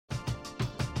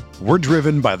We're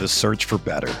driven by the search for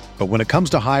better. But when it comes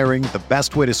to hiring, the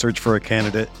best way to search for a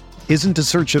candidate isn't to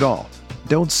search at all.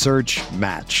 Don't search,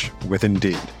 match with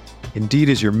Indeed. Indeed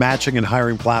is your matching and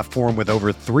hiring platform with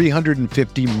over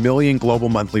 350 million global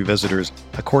monthly visitors,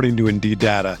 according to Indeed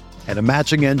data, and a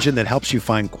matching engine that helps you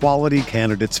find quality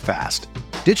candidates fast.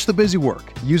 Ditch the busy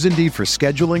work. Use Indeed for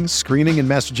scheduling, screening, and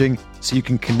messaging so you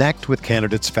can connect with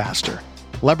candidates faster.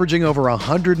 Leveraging over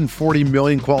 140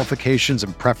 million qualifications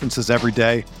and preferences every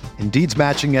day, Indeed's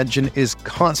matching engine is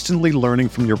constantly learning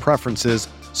from your preferences,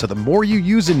 so the more you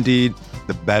use Indeed,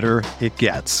 the better it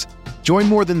gets. Join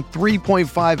more than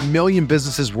 3.5 million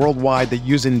businesses worldwide that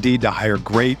use Indeed to hire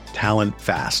great talent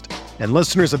fast. And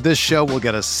listeners of this show will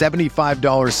get a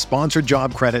 $75 sponsored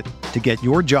job credit to get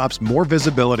your jobs more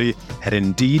visibility at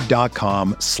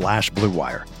Indeed.com/Blue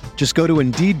Wire. Just go to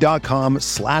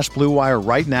Indeed.com/Blue Wire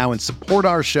right now and support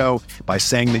our show by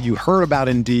saying that you heard about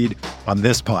Indeed on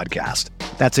this podcast.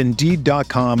 That's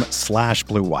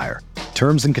Indeed.com/Blue Wire.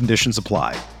 Terms and conditions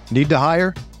apply. Need to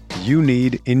hire? You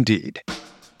need Indeed.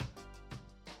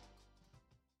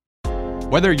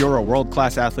 Whether you're a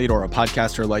world-class athlete or a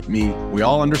podcaster like me, we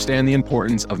all understand the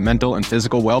importance of mental and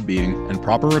physical well-being and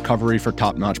proper recovery for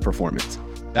top-notch performance.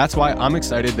 That's why I'm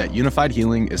excited that Unified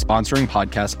Healing is sponsoring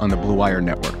podcasts on the Blue Wire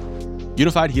Network.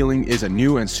 Unified Healing is a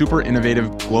new and super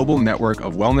innovative global network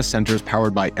of wellness centers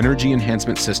powered by Energy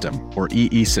Enhancement System, or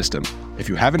EE System. If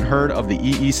you haven't heard of the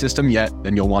EE System yet,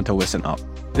 then you'll want to listen up.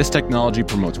 This technology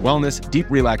promotes wellness, deep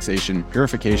relaxation,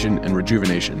 purification, and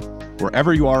rejuvenation.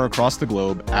 Wherever you are across the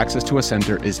globe, access to a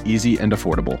center is easy and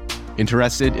affordable.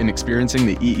 Interested in experiencing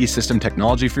the EE System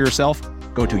technology for yourself?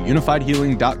 Go to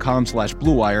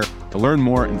unifiedhealing.com/Blue Wire to learn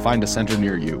more and find a center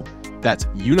near you. That's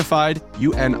unified,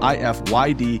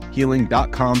 UNIFYD,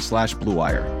 healing.com/Blue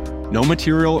Wire. No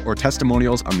material or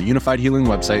testimonials on the Unified Healing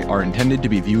website are intended to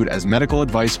be viewed as medical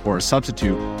advice or a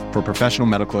substitute for professional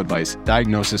medical advice,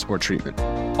 diagnosis, or treatment.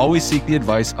 Always seek the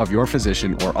advice of your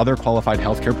physician or other qualified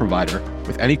healthcare provider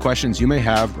with any questions you may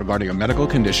have regarding a medical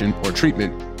condition or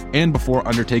treatment and before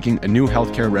undertaking a new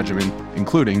healthcare regimen,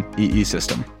 including EE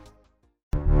System.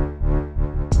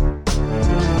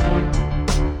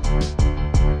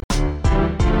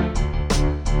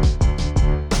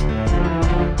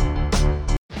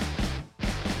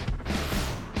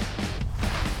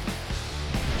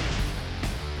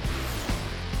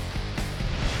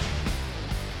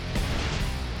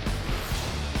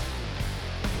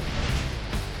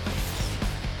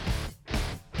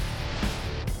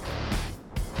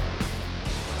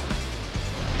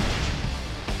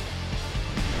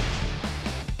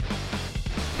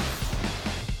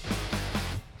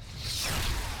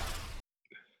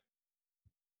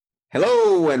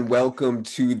 Hello and welcome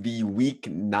to the Week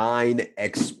 9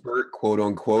 expert,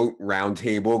 quote-unquote,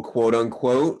 roundtable,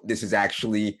 quote-unquote. This is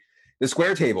actually the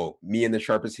square table, me and the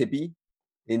sharpest hippie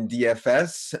in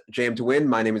DFS. Jam to win.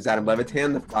 My name is Adam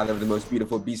Levitan, the father of the most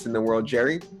beautiful beast in the world,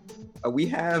 Jerry. We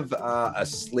have a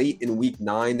slate in Week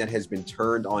 9 that has been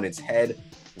turned on its head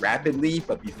rapidly,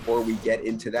 but before we get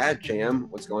into that, Jam,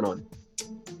 what's going on?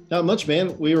 Not much,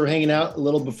 man. We were hanging out a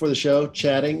little before the show,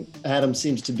 chatting. Adam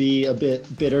seems to be a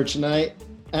bit bitter tonight.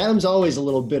 Adam's always a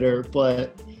little bitter,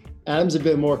 but Adam's a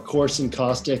bit more coarse and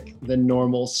caustic than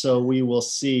normal. So we will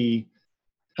see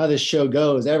how this show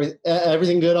goes.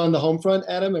 Everything good on the home front,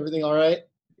 Adam? Everything all right?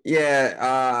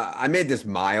 Yeah, I made this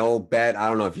mile bet. I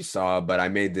don't know if you saw, but I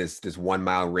made this 1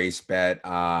 mile race bet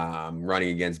running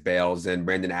against Bales and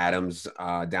Brandon Adams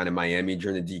down in Miami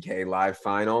during the DK Live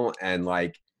final. And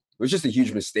it was just a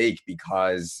huge mistake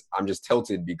because I'm just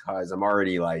tilted because I'm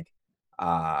already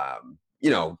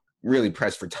really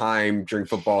pressed for time during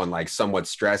football and somewhat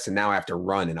stressed. And now I have to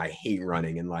run and I hate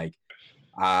running. And I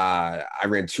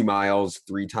ran 2 miles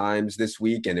 3 times this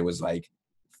week and it was like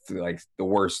the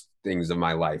worst things of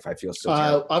my life. I feel so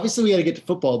terrible. Obviously we got to get to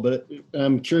football, but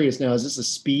I'm curious now, is this a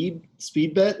speed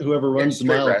bet? Whoever runs the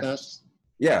mile fastest?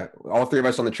 Yeah. All 3 of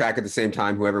us on the track at the same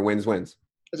time. Whoever wins.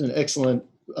 That's an excellent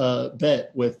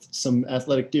bet with some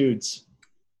athletic dudes.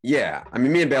 Yeah. I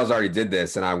mean, me and Bales already did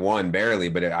this and I won barely,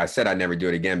 but I said I'd never do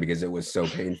it again because it was so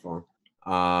painful.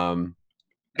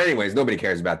 Anyways, nobody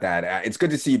cares about that. It's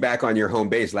good to see you back on your home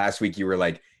base. Last week you were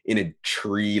in a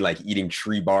tree, eating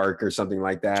tree bark or something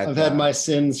like that. I've had my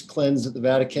sins cleansed at the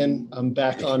Vatican. I'm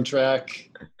back on track.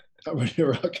 I'm ready to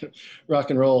rock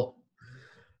and roll.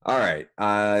 All right.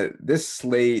 This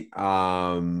slate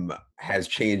has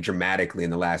changed dramatically in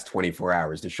the last 24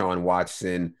 hours. Deshaun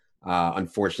Watson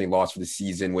unfortunately lost for the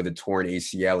season with a torn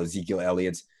ACL. Ezekiel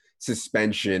Elliott's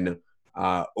suspension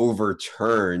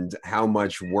overturned. How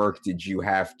much work did you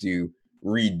have to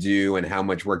redo and how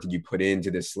much work did you put into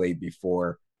this slate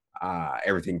before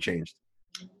everything changed?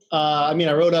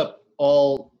 I wrote up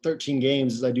all 13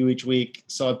 games as I do each week.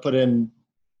 So I put in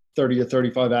 30 to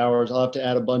 35 hours. I'll have to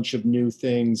add a bunch of new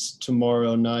things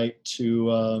tomorrow night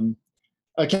to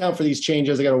account for these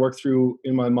changes. I got to work through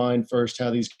in my mind first how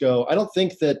these go. I don't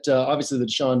think that obviously the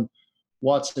Deshaun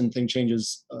Watson thing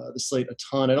changes the slate a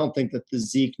ton. I don't think that the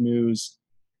Zeke news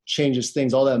changes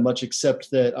things all that much,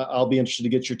 except that I'll be interested to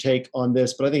get your take on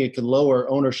this. But I think it could lower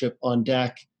ownership on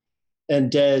Dak and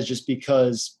Dez just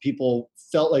because people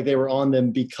felt like they were on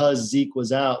them because Zeke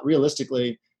was out.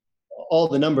 Realistically, all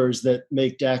the numbers that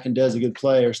make Dak and Dez a good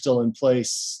play are still in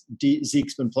place.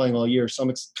 Zeke's been playing all year, so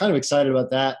I'm kind of excited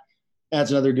about that.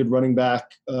 Adds another good running back,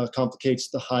 complicates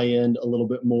the high end a little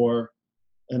bit more.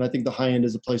 And I think the high end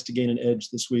is a place to gain an edge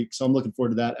this week. So I'm looking forward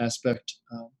to that aspect.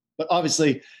 But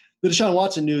obviously, the Deshaun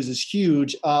Watson news is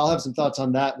huge. I'll have some thoughts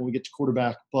on that when we get to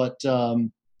quarterback. But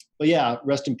yeah,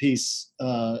 rest in peace,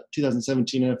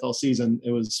 2017 NFL season.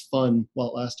 It was fun while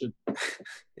it lasted.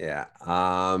 Yeah.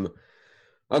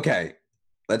 Okay.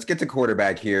 Let's get to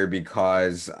quarterback here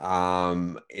because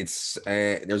it's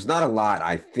there's not a lot,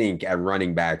 I think, at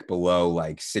running back below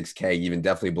like 6K, even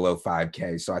definitely below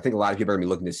 5K. So I think a lot of people are going to be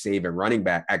looking to save at running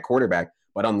back, at quarterback.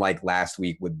 But unlike last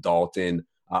week with Dalton,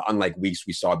 unlike weeks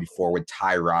we saw before with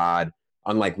Tyrod,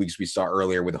 unlike weeks we saw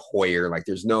earlier with Hoyer, like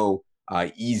there's no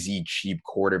easy, cheap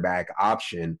quarterback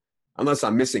option unless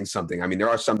I'm missing something. I mean, there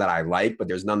are some that I like, but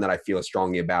there's none that I feel as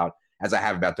strongly about as I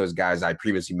have about those guys I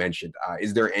previously mentioned.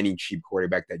 Is there any cheap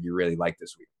quarterback that you really like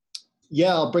this week?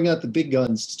 Yeah, I'll bring out the big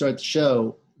guns to start the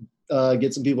show,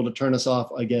 get some people to turn us off,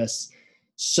 I guess.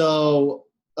 So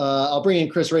I'll bring in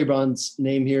Chris Raybon's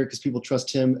name here because people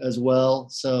trust him as well.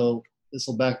 So this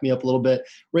will back me up a little bit.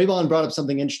 Raybon brought up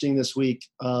something interesting this week.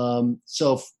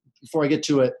 So before I get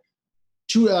to it,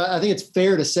 I think it's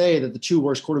fair to say that the two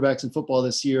worst quarterbacks in football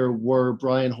this year were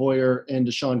Brian Hoyer and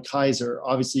DeShone Kizer.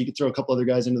 Obviously, you could throw a couple other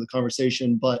guys into the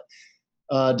conversation, but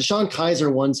DeShone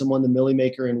Kizer won the Millie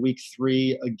Maker in week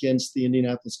 3 against the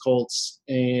Indianapolis Colts,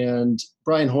 and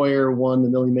Brian Hoyer won the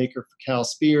Millie Maker for Cal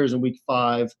Spears in week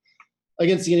 5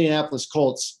 against the Indianapolis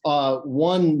Colts.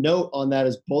 One note on that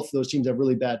is both of those teams have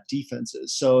really bad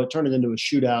defenses, so it turned it into a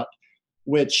shootout,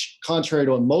 which, contrary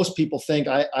to what most people think,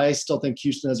 I still think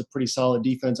Houston has a pretty solid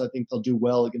defense. I think they'll do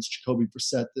well against Jacoby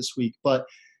Brissett this week. But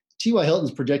T.Y. Hilton's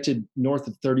projected north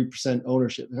of 30%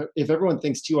 ownership. If everyone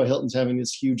thinks T.Y. Hilton's having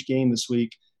this huge game this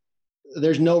week,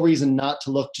 there's no reason not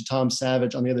to look to Tom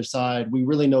Savage on the other side. We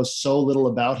really know so little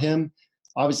about him.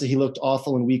 Obviously, he looked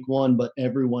awful in week 1, but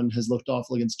everyone has looked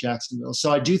awful against Jacksonville.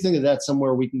 So I do think that that's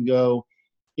somewhere we can go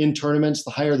in tournaments. The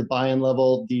higher the buy-in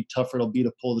level, the tougher it'll be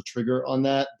to pull the trigger on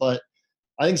that. But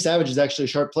I think Savage is actually a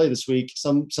sharp play this week.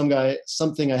 Something I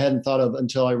hadn't thought of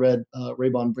until I read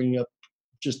Raybon bringing up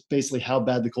just basically how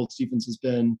bad the Colts defense has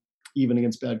been, even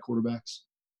against bad quarterbacks.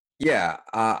 Yeah,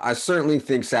 I certainly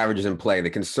think Savage is in play. The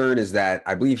concern is that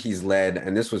I believe he's led,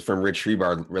 and this was from Rich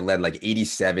Hribar, led like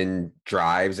 87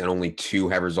 drives and only 2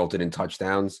 have resulted in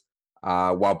touchdowns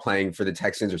while playing for the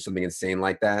Texans or something insane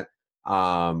like that.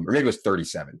 Or maybe it was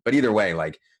 37. But either way,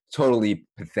 like totally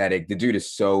pathetic. The dude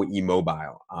is so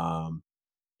immobile.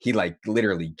 He like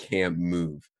literally can't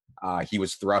move. He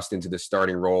was thrust into the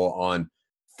starting role on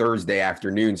Thursday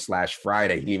afternoon /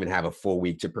 Friday. He didn't even have a full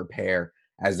week to prepare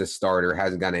as a starter.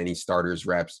 Hasn't gotten any starters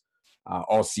reps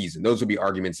all season. Those would be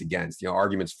arguments against.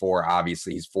 Arguments for,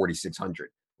 obviously, he's 4,600,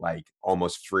 like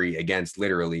almost free against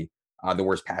literally the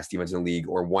worst pass defense in the league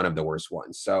or one of the worst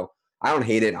ones. So I don't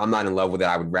hate it. I'm not in love with it.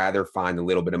 I would rather find a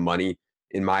little bit of money,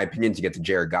 in my opinion, to get to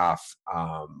Jared Goff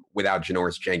without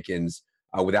Janoris Jenkins.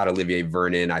 Without Olivier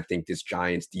Vernon. I think this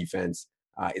Giants defense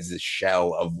is a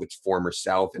shell of its former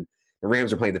self. And the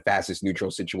Rams are playing the fastest neutral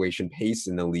situation pace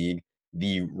in the league.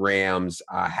 The Rams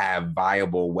have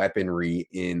viable weaponry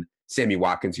in Sammy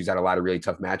Watkins, who's had a lot of really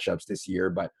tough matchups this year,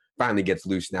 but finally gets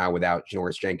loose now without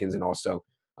Janoris Jenkins and also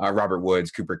Robert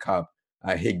Woods, Cooper Kupp,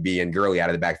 Higbee, and Gurley out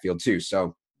of the backfield too.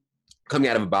 So coming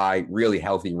out of a bye, really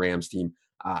healthy Rams team,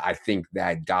 I think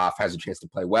that Goff has a chance to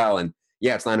play well. And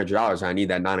yeah, it's $900, and I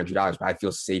need that $900, but I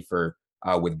feel safer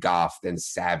with Goff than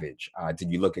Savage.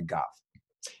 Did you look at Goff?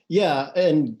 Yeah,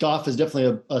 and Goff is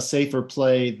definitely a safer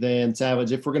play than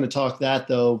Savage. If we're going to talk that,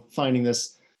 though, finding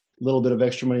this little bit of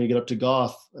extra money to get up to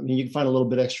Goff, I mean, you can find a little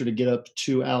bit extra to get up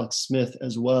to Alex Smith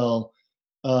as well.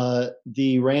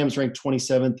 The Rams ranked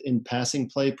 27th in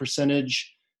passing play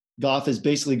percentage. Goff is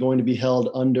basically going to be held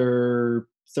under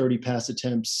 30 pass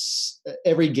attempts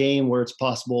every game where it's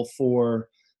possible for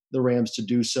the Rams to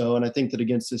do so. And I think that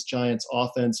against this Giants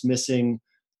offense, missing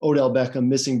Odell Beckham,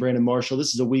 missing Brandon Marshall,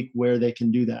 this is a week where they can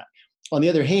do that. On the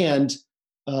other hand,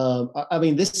 I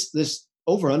mean, this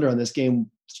over-under on this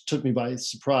game took me by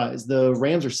surprise. The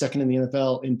Rams are second in the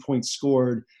NFL in points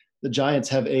scored. The Giants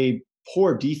have a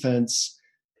poor defense.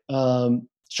 Sean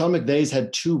McVay's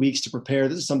had 2 weeks to prepare.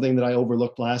 This is something that I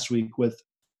overlooked last week with,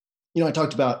 I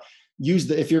talked about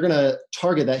if you're going to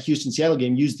target that Houston-Seattle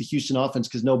game, use the Houston offense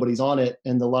because nobody's on it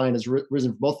and the line has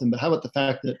risen for both of them. But how about the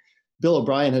fact that Bill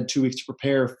O'Brien had 2 weeks to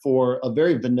prepare for a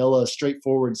very vanilla,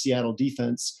 straightforward Seattle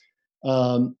defense?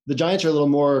 The Giants are a little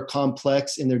more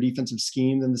complex in their defensive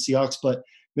scheme than the Seahawks, but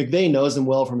McVay knows them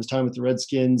well from his time with the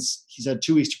Redskins. He's had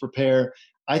 2 weeks to prepare.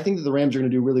 I think that the Rams are going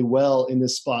to do really well in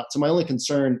this spot. So my only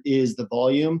concern is the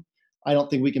volume. I don't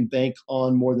think we can bank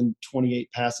on more than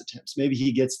 28 pass attempts. Maybe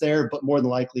he gets there, but more than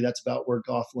likely that's about where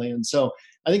Goff lands. So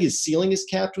I think his ceiling is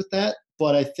capped with that,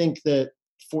 but I think that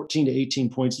 14 to 18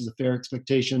 points is a fair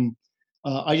expectation.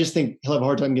 I just think he'll have a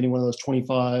hard time getting one of those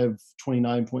 25,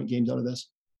 29-point games out of this.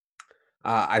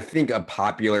 I think a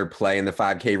popular play in the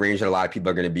 5K range that a lot of people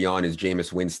are going to be on is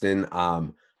Jameis Winston.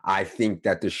 I think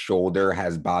that the shoulder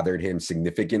has bothered him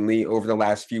significantly over the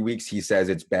last few weeks. He says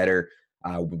it's better.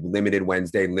 Limited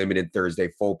Wednesday, limited Thursday,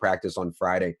 full practice on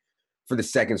Friday for the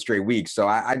second straight week. So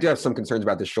I do have some concerns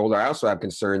about the shoulder. I also have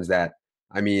concerns that,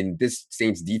 this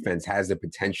Saints defense has the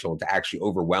potential to actually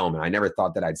overwhelm. And I never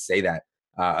thought that I'd say that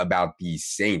about the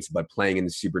Saints, but playing in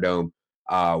the Superdome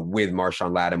with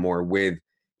Marshawn Lattimore, with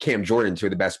Cam Jordan, two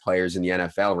of the best players in the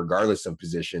NFL, regardless of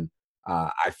position,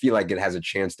 I feel like it has a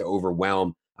chance to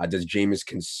overwhelm. Does Jameis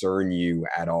concern you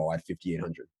at all at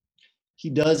 5,800? He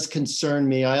does concern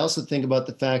me. I also think about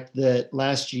the fact that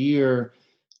last year,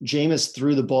 Jameis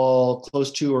threw the ball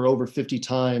close to or over 50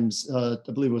 times. I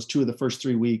believe it was 2 of the first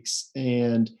 3 weeks,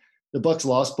 and the Bucs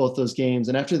lost both those games.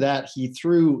 And after that, he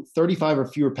threw 35 or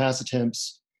fewer pass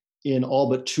attempts in all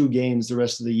but 2 games the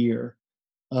rest of the year.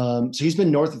 So he's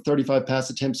been north of 35 pass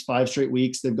attempts 5 straight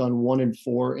weeks. They've gone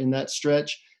 1-4 in that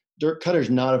stretch. Dirk Cutter's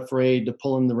not afraid to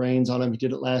pull in the reins on him. He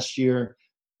did it last year.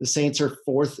 The Saints are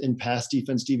 4th in pass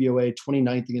defense DVOA,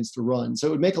 29th against the run. So it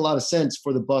would make a lot of sense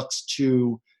for the Bucs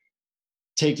to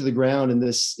take to the ground in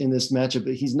this matchup.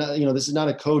 But he's not, this is not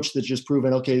a coach that's just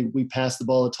proven, okay, we pass the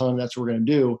ball a ton, that's what we're going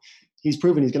to do. He's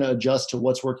proven he's going to adjust to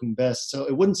what's working best. So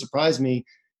it wouldn't surprise me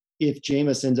if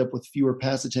Jameis ends up with fewer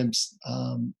pass attempts.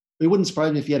 It wouldn't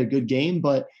surprise me if he had a good game,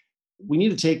 but we need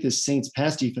to take this Saints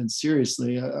pass defense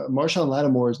seriously. Marshawn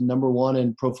Lattimore is #1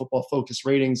 in Pro Football Focus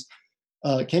ratings.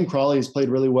 Ken Crawley has played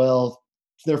really well.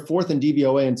 They're 4th in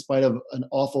DVOA in spite of an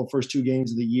awful first 2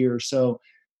 games of the year. So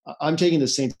I'm taking the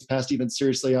Saints pass defense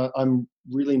seriously. I'm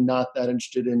really not that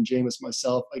interested in Jameis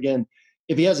myself. Again,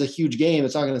 if he has a huge game,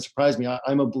 it's not going to surprise me.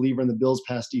 I'm a believer in the Bills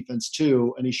pass defense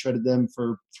too, and he shredded them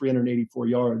for 384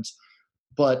 yards.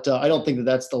 But I don't think that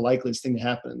that's the likeliest thing to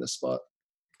happen in this spot.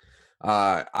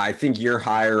 I think you're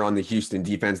higher on the Houston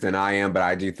defense than I am, but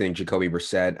I do think Jacoby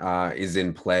Brissett is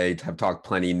in play. I've talked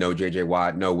plenty. No J.J.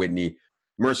 Watt, no Whitney.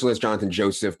 Merciless Jonathan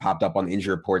Joseph popped up on the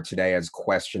injury report today as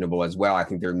questionable as well. I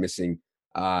think they're missing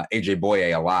A.J.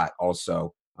 Boye a lot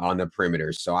also on the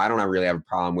perimeter. So I don't really have a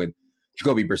problem with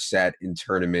Jacoby Brissett in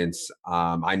tournaments.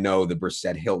 I know the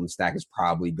Brissett-Hilton stack is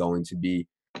probably going to be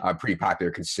pretty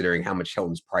popular considering how much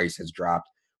Hilton's price has dropped.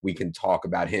 We can talk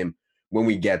about him when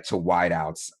we get to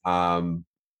wideouts. I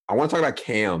want to talk about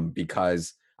Cam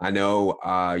because I know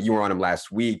you were on him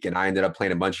last week, and I ended up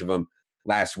playing a bunch of them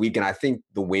last week, and I think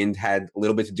the wind had a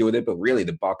little bit to do with it, but really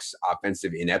the Bucs'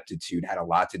 offensive ineptitude had a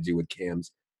lot to do with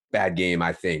Cam's bad game,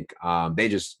 I think.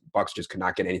 Bucs just could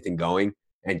not get anything going,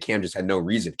 and Cam just had no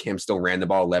reason. Cam still ran the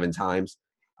ball 11 times.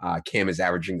 Cam is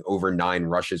averaging over 9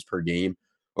 rushes per game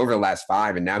over the last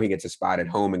 5, and now he gets a spot at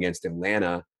home against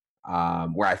Atlanta,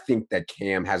 where I think that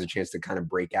Cam has a chance to kind of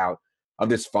break out of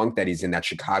this funk that he's in. That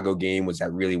Chicago game was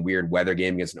that really weird weather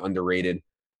game against an underrated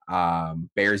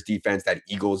Bears defense. That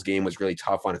Eagles game was really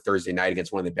tough on a Thursday night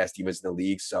against one of the best defenses in the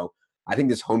league. So I think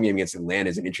this home game against Atlanta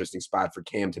is an interesting spot for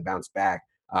Cam to bounce back.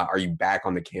 Are you back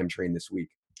on the Cam train this week?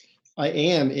 I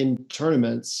am in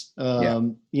tournaments.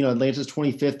 Atlanta's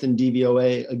 25th in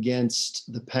DVOA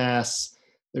against the pass.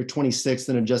 They're 26th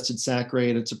in adjusted sack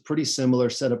rate. It's a pretty similar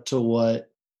setup to what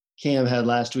Cam had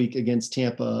last week against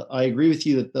Tampa. I agree with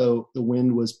you that the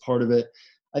wind was part of it.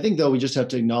 I think, though, we just have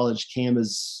to acknowledge Cam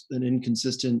is an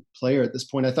inconsistent player at this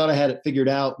point. I thought I had it figured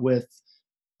out with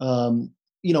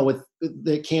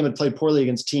that Cam had played poorly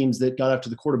against teams that got after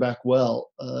the quarterback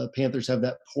well. Panthers have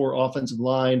that poor offensive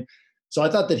line. So I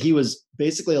thought that he was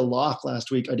basically a lock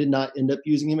last week. I did not end up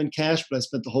using him in cash, but I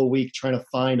spent the whole week trying to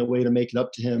find a way to make it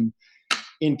up to him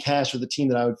in cash with a team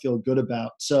that I would feel good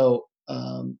about. So,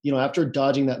 after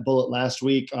dodging that bullet last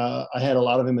week, I had a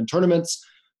lot of him in tournaments,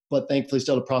 but thankfully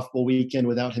still had a profitable weekend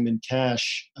without him in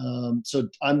cash. So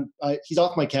he's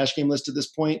off my cash game list at this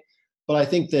point, But I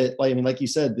think that, like you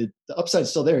said, the upside's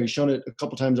still there. He's shown it a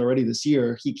couple times already this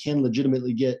year. He can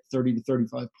legitimately get 30 to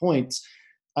 35 points.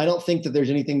 I don't think that there's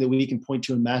anything that we can point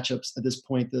to in matchups at this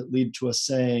point that lead to us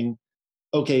saying,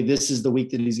 okay, this is the week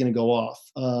that he's going to go off.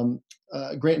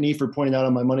 Grant Neiford pointed out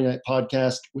on my Monday Night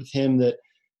podcast with him that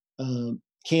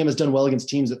Cam has done well against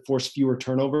teams that force fewer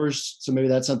turnovers. So maybe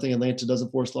that's something. Atlanta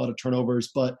doesn't force a lot of turnovers.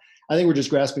 But I think we're just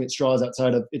grasping at straws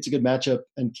outside of it's a good matchup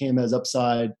and Cam has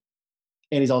upside.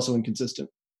 And he's also inconsistent.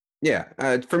 Yeah.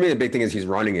 For me, the big thing is he's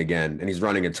running again, and he's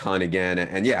running a ton again.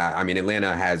 And yeah, I mean,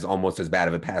 Atlanta has almost as bad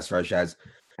of a pass rush as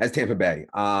Tampa Bay.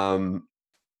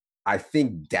 I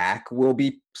think Dak will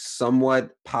be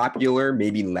somewhat popular,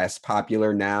 maybe less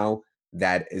popular now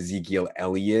that Ezekiel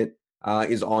Elliott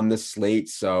is on the slate.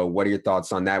 So what are your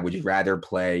thoughts on that? Would you rather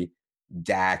play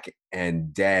Dak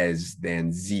and Dez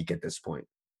than Zeke at this point?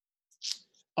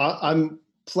 I'm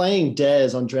playing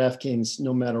Dez on DraftKings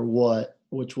no matter what,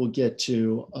 which we'll get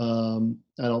to.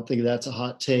 I don't think that's a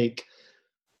hot take.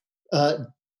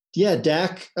 Yeah,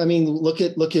 Dak, I mean, look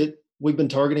at we've been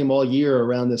targeting him all year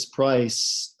around this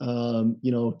price.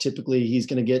 Typically he's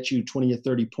going to get you 20 to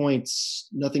 30 points.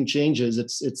 Nothing changes.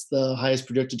 It's the highest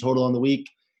projected total on the week.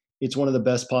 It's one of the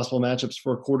best possible matchups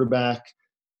for a quarterback.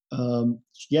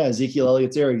 Ezekiel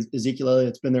Elliott's there. Ezekiel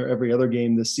Elliott's been there every other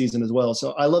game this season as well.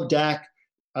 So I love Dak.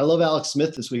 I love Alex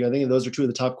Smith this week. I think those are two of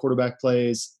the top quarterback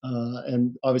plays.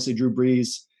 And obviously Drew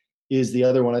Brees is the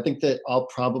other one. I think that I'll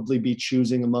probably be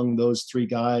choosing among those three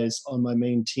guys on my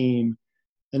main team.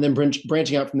 And then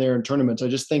branching out from there in tournaments. I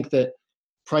just think that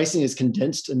pricing is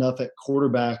condensed enough at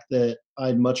quarterback that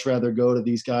I'd much rather go to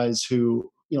these guys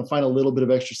who, find a little bit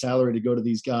of extra salary to go to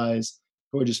these guys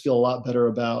who I just feel a lot better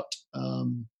about.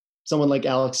 Someone like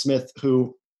Alex Smith,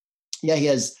 who, he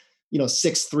has,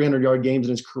 6 300-yard games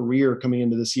in his career coming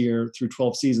into this year through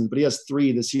 12 seasons, but he has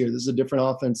 3 this year. This is a different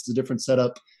offense. It's a different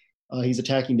setup. He's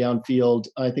attacking downfield.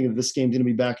 I think that this game's going to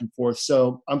be back and forth.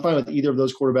 So I'm fine with either of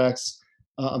those quarterbacks.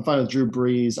 I'm fine with Drew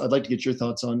Brees. I'd like to get your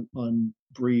thoughts on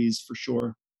Brees for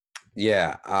sure.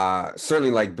 Yeah,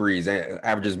 certainly like Brees.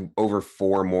 Averages over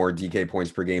 4 more DK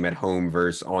points per game at home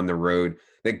versus on the road.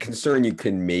 The concern you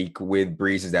can make with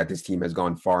Brees is that this team has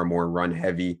gone far more run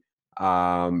heavy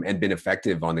and been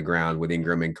effective on the ground with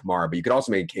Ingram and Kamara. But you could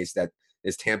also make a case that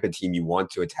this Tampa team, you want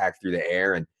to attack through the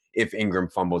air. And if Ingram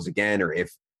fumbles again, or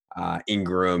if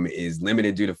Ingram is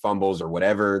limited due to fumbles or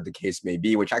whatever the case may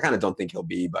be, which I kind of don't think he'll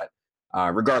be, but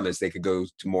regardless, they could go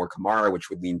to more Kamara, which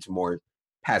would lean to more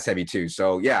pass heavy too.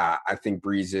 So yeah, I think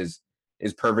Brees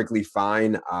is perfectly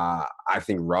fine. I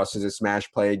think Russ is a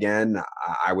smash play again.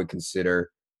 I would consider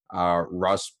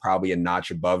Russ probably a notch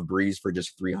above Brees for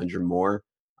just 300 more.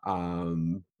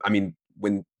 I mean,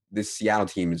 when this Seattle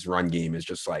team's run game is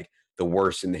just like the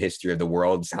worst in the history of the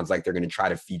world, it sounds like they're going to try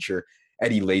to feature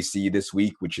Eddie Lacy this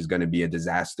week, which is going to be a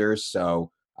disaster.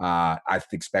 So I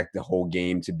expect the whole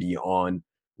game to be on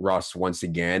Russ once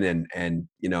again. And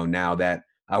now that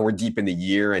we're deep in the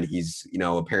year and he's,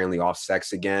 apparently off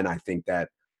sex again, I think that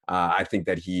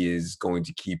he is going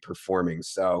to keep performing.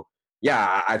 So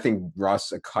yeah, I think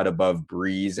Russ a cut above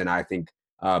Brees, and I think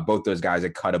both those guys a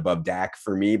cut above Dak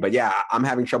for me. But yeah, I'm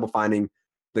having trouble finding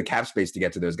the cap space to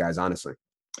get to those guys, honestly.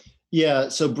 Yeah.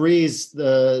 So Brees,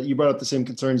 you brought up the same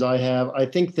concerns I have. I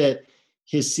think that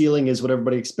his ceiling is what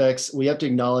everybody expects. We have to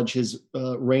acknowledge his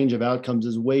range of outcomes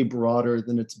is way broader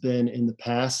than it's been in the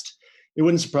past. It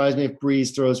wouldn't surprise me if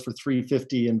Brees throws for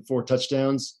 350 and 4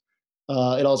 touchdowns.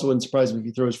 It also wouldn't surprise me if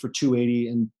he throws for 280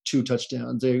 and 2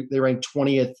 touchdowns. They rank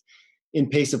 20th in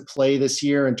pace of play this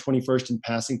year and 21st in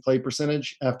passing play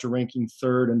percentage after ranking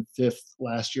 3rd and 5th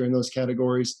last year in those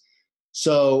categories.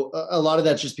 So a lot of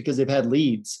that's just because they've had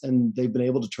leads and they've been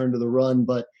able to turn to the run.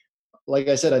 But like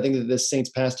I said, I think that this Saints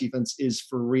pass defense is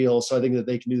for real. So I think that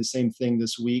they can do the same thing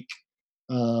this week.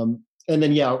 And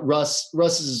then, yeah, Russ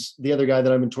is the other guy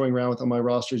that I've been toying around with on my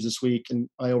rosters this week. And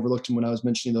I overlooked him when I was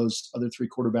mentioning those other 3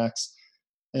 quarterbacks.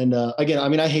 And again, I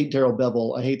mean, I hate Darrell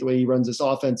Bevell. I hate the way he runs this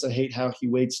offense. I hate how he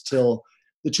waits till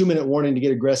the 2-minute warning to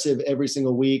get aggressive every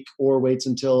single week, or waits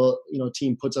until, a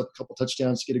team puts up a couple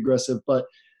touchdowns to get aggressive. But,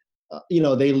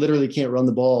 they literally can't run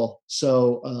the ball.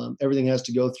 So everything has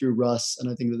to go through Russ. And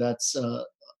I think that's,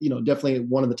 definitely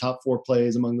one of the top 4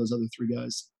 plays among those other 3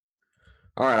 guys.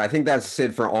 All right. I think that's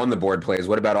it for on the board plays.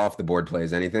 What about off the board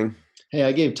plays? Anything? Hey,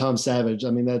 I gave Tom Savage. I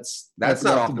mean, that's not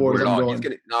off the board at all.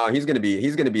 He's gonna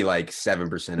be like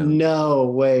 7% owned. No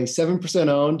way. 7%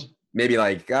 owned. Maybe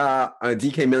like a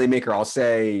DK Millie Maker, I'll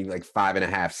say like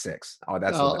 5.5, 6. Oh,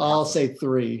 I'll say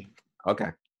 3. Okay.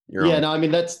 No, I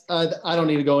mean, that's I don't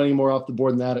need to go any more off the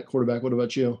board than that at quarterback. What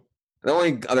about you? The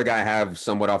only other guy I have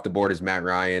somewhat off the board is Matt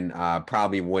Ryan.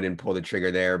 Probably wouldn't pull the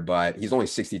trigger there, but he's only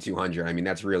 6,200. I mean,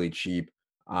 that's really cheap.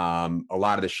 A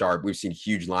lot of the sharp, we've seen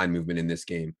huge line movement in this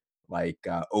game, like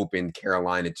opened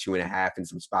Carolina 2.5 in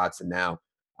some spots, and now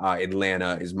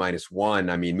Atlanta is -1.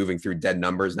 I mean, moving through dead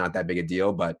numbers, not that big a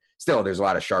deal, but still, there's a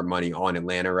lot of sharp money on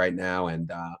Atlanta right now,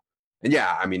 and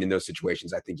yeah, I mean, in those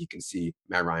situations, I think you can see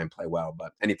Matt Ryan play well.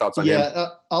 But any thoughts on him? Yeah,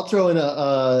 I'll throw in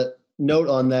a note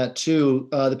on that too.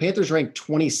 The Panthers ranked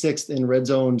 26th in red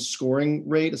zone scoring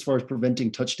rate as far as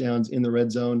preventing touchdowns in the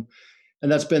red zone.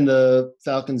 And that's been the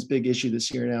Falcons' big issue this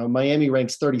year now. Miami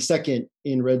ranks 32nd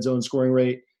in red zone scoring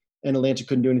rate, and Atlanta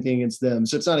couldn't do anything against them.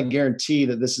 So it's not a guarantee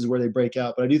that this is where they break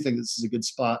out, but I do think this is a good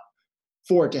spot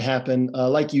for it to happen.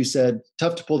 Like you said,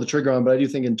 tough to pull the trigger on, but I do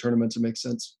think in tournaments it makes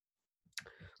sense.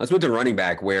 Let's move to running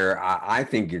back, where I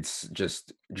think it's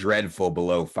just dreadful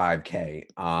below 5K.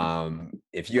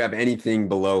 If you have anything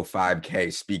below 5K,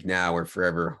 speak now or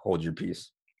forever hold your peace.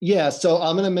 Yeah, so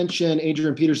I'm going to mention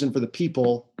Adrian Peterson for the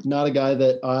people. Not a guy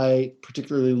that I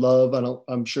particularly love.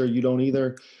 I'm sure you don't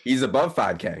either. He's above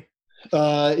 5K.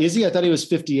 Is he? I thought he was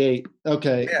 58.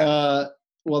 Okay. Yeah.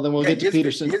 Well, then we'll get to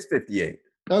Peterson. He is 58.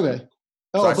 Okay.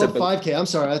 Oh, so above 5K. I'm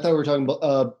sorry. I thought we were talking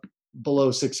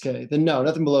below 6K. Then no,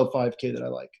 nothing below 5K that I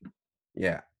like.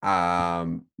 Yeah.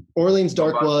 Orleans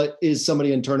Darkwa is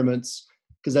somebody in tournaments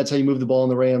because that's how you move the ball in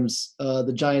the Rams.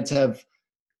 The Giants have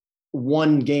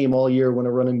one game all year when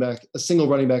a single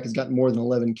running back has gotten more than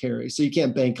 11 carries. So you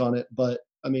can't bank on it, but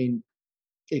I mean,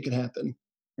 it can happen.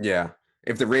 Yeah.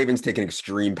 If the Ravens take an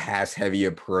extreme pass heavy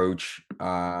approach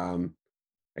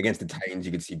against the Titans,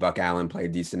 you could see Buck Allen play a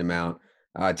decent amount.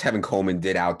 Tevin Coleman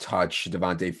did out-touch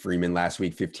Devontae Freeman last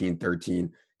week, 15-13.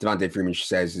 Devontae Freeman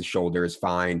says his shoulder is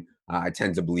fine. I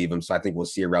tend to believe him, so I think we'll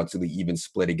see a relatively even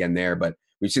split again there. But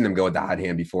we've seen them go with the hot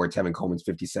hand before. Tevin Coleman's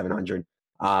 5,700.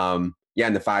 Yeah,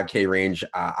 in the 5K range,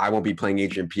 I won't be playing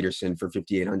Adrian Peterson for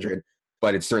 5,800,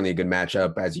 but it's certainly a good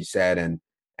matchup, as you said,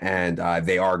 and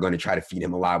they are going to try to feed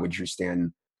him a lot with Drew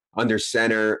Stanton under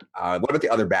center. What about the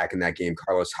other back in that game?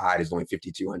 Carlos Hyde is only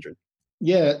 5,200.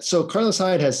 Yeah, so Carlos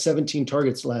Hyde has 17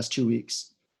 targets the last 2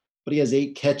 weeks, but he has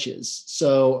 8 catches.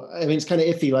 So, I mean, it's kind of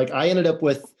iffy. Like, I ended up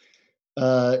with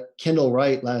Kendall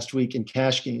Wright last week in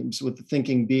cash games, with the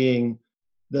thinking being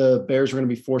the Bears were going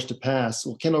to be forced to pass.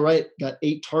 Well, Kendall Wright got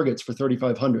 8 targets for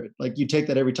 3,500. Like, you take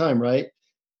that every time, right?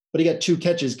 But he got 2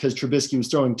 catches because Trubisky was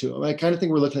throwing to him. I kind of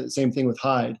think we're looking at the same thing with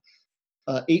Hyde.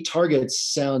 8 targets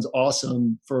sounds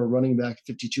awesome for a running back,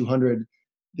 5,200.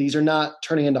 These are not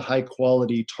turning into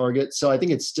high-quality targets. So I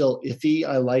think it's still iffy.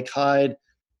 I like Hyde.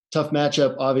 Tough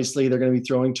matchup. Obviously, they're going to be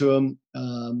throwing to him.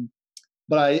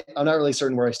 But I'm not really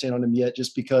certain where I stand on him yet,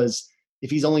 just because if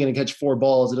he's only going to catch 4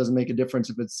 balls, it doesn't make a difference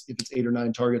if it's 8 or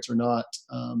 9 targets or not.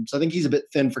 So I think he's a bit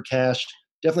thin for cash.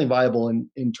 Definitely viable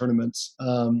in tournaments.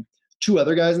 2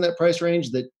 other guys in that price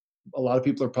range that a lot of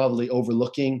people are probably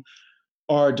overlooking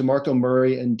are DeMarco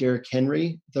Murray and Derrick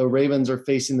Henry. The Ravens are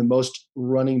facing the most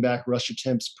running back rush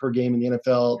attempts per game in the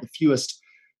NFL, the fewest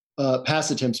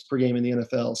pass attempts per game in the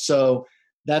NFL. So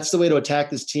that's the way to attack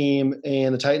this team,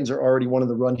 and the Titans are already one of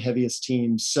the run heaviest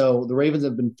teams. So the Ravens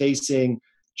have been facing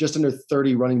just under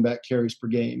 30 running back carries per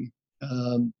game.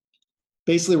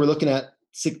 Basically, we're looking at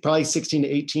probably 16 to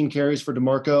 18 carries for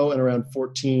DeMarco and around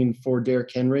 14 for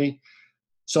Derrick Henry.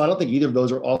 So I don't think either of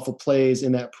those are awful plays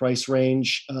in that price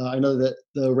range. I know that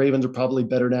the Ravens are probably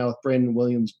better now with Brandon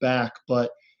Williams back,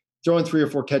 but throwing 3 or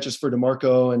 4 catches for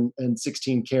DeMarco and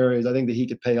 16 carries, I think that he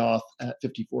could pay off at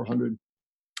 5,400.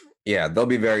 Yeah, they'll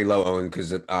be very low owned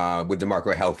because with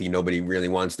DeMarco healthy, nobody really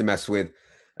wants to mess with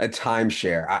a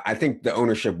timeshare. I think the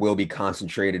ownership will be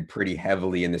concentrated pretty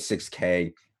heavily in the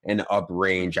 6K and up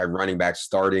range at running back,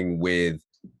 starting with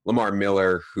Lamar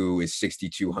Miller, who is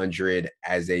 6,200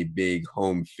 as a big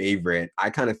home favorite. I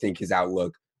kind of think his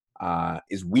outlook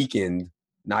is weakened,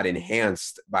 not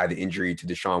enhanced by the injury to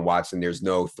Deshaun Watson. There's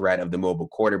no threat of the mobile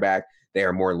quarterback. They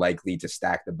are more likely to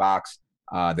stack the box.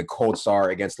 The Colts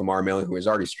are against Lamar Miller, who has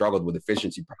already struggled with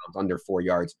efficiency problems under 4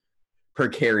 yards per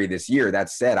carry this year. That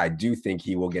said, I do think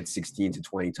he will get 16 to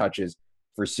 20 touches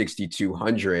for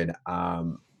 6,200.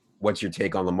 What's your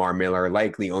take on Lamar Miller?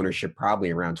 Likely ownership probably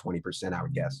around 20%, I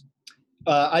would guess.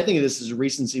 I think this is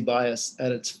recency bias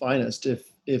at its finest.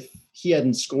 If he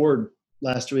hadn't scored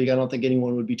last week, I don't think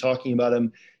anyone would be talking about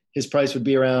him. His price would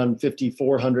be around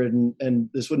 5,400, and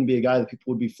this wouldn't be a guy that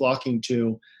people would be flocking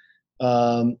to.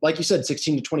 Like you said,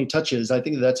 16 to 20 touches. I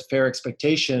think that's a fair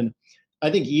expectation.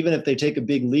 I think even if they take a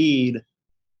big lead,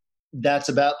 that's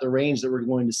about the range that we're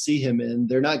going to see him in.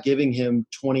 They're not giving him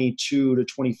 22 to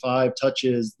 25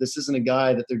 touches. This isn't a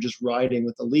guy that they're just riding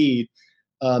with the lead.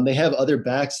 They have other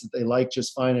backs that they like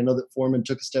just fine. I know that Foreman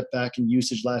took a step back in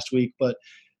usage last week, but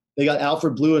they got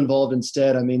Alfred Blue involved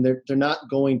instead. I mean, they're not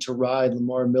going to ride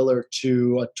Lamar Miller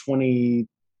to a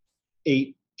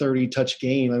 28, 30 touch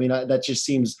game. I mean, that just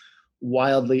seems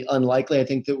wildly unlikely. I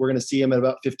think that we're going to see him at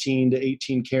about 15 to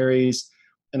 18 carries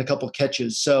and a couple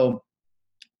catches. So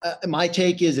my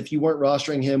take is if you weren't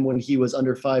rostering him when he was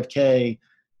under 5K,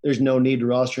 there's no need to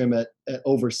roster him at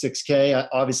over 6K.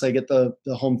 Obviously, I get the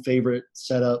home favorite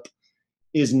setup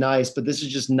is nice, but this is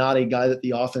just not a guy that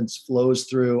the offense flows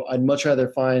through. I'd much rather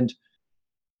find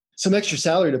some extra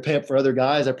salary to pay up for other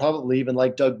guys. I probably even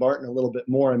like Doug Martin a little bit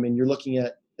more. I mean, you're looking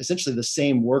at essentially the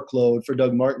same workload for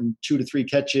Doug Martin, 2 to 3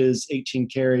 catches, 18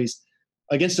 carries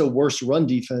against a worse run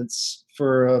defense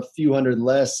for a few hundred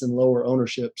less and lower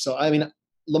ownership. So, I mean,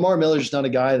 Lamar Miller is just not a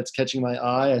guy that's catching my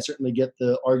eye. I certainly get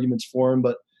the arguments for him,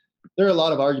 but there are a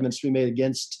lot of arguments to be made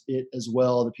against it as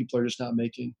well that people are just not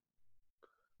making.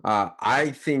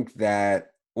 I think one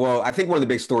of the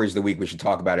big stories of the week we should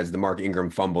talk about is the Mark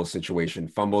Ingram fumble situation.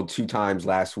 Fumbled 2 times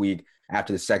last week.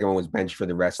 After the second one was benched for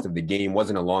the rest of the game.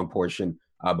 Wasn't a long portion,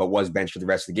 but was benched for the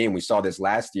rest of the game. We saw this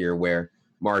last year where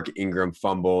Mark Ingram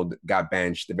fumbled, got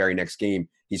benched. The very next game,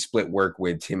 he split work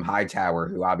with Tim Hightower,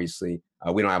 who obviously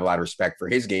we don't have a lot of respect for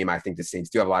his game. I think the Saints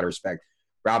do have a lot of respect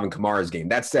for Alvin Kamara's game.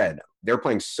 That said, they're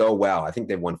playing so well. I think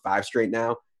they've won 5 straight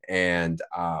now. And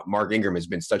Mark Ingram has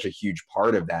been such a huge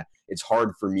part of that. It's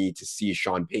hard for me to see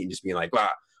Sean Payton just being like,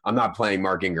 I'm not playing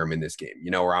Mark Ingram in this game,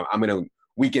 or I'm going to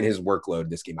weaken his workload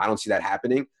this game. I don't see that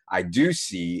happening. I do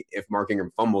see if Mark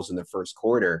Ingram fumbles in the first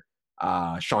quarter,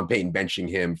 Sean Payton benching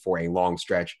him for a long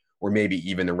stretch or maybe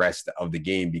even the rest of the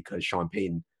game because Sean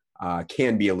Payton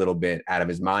can be a little bit out of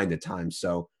his mind at times.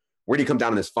 So where do you come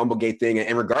down on this Fumblegate thing?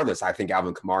 And regardless, I think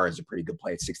Alvin Kamara is a pretty good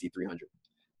play at 6,300.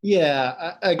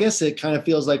 Yeah, I guess it kind of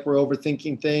feels like we're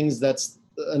overthinking things. That's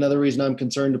another reason I'm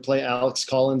concerned to play Alex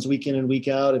Collins week in and week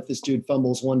out. If this dude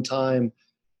fumbles one time,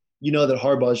 you know that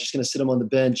Harbaugh is just going to sit him on the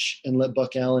bench and let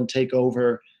Buck Allen take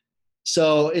over.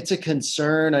 So it's a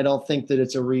concern. I don't think that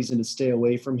it's a reason to stay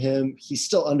away from him. He's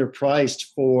still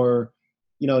underpriced for,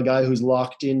 a guy who's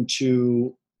locked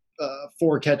into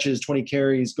 4 catches, 20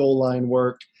 carries, goal line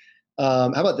work.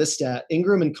 How about this stat?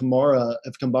 Ingram and Kamara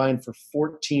have combined for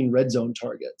 14 red zone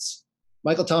targets.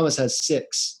 Michael Thomas has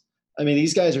 6. I mean,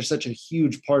 these guys are such a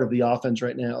huge part of the offense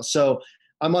right now. So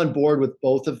I'm on board with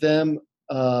both of them.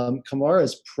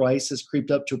 Kamara's price has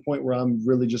creeped up to a point where I'm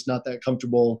really just not that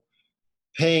comfortable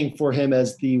paying for him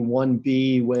as the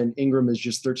 1B when Ingram is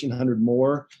just 1,300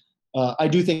 more. I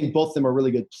do think both of them are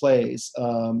really good plays.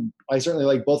 I certainly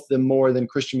like both of them more than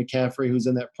Christian McCaffrey, who's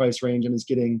in that price range and is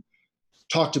getting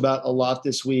talked about a lot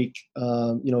this week,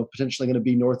 potentially going to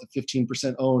be north of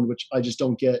 15% owned, which I just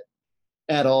don't get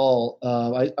at all.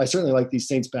 I certainly like these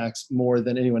Saints backs more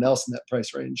than anyone else in that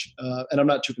price range. And I'm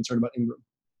not too concerned about Ingram.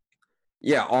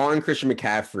 Yeah, on Christian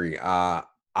McCaffrey,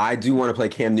 I do want to play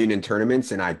Cam Newton in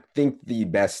tournaments, and I think the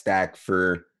best stack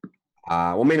for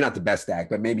maybe not the best stack,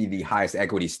 but maybe the highest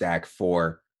equity stack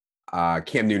for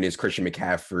Cam Newton is Christian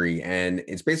McCaffrey. And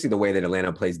it's basically the way that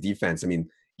Atlanta plays defense. I mean,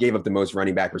 gave up the most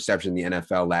running back reception in the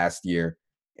NFL last year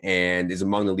and is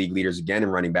among the league leaders again in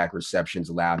running back receptions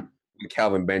allowed. With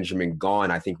Kelvin Benjamin gone,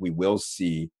 I think we will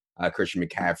see Christian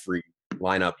McCaffrey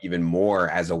line up even more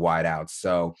as a wideout.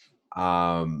 So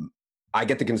I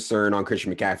get the concern on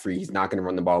Christian McCaffrey. He's not going to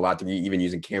run the ball a lot. They're even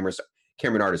using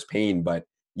Cameron Artis-Payne, but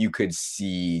you could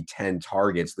see 10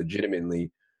 targets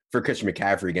legitimately for Christian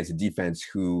McCaffrey against a defense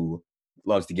who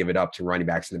loves to give it up to running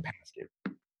backs in the pass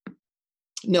game.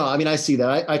 No, I mean, I see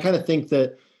that. I kind of think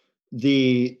that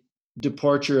the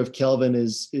departure of Kelvin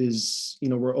is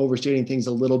we're overstating things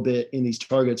a little bit in these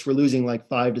targets. We're losing like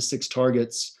 5 to 6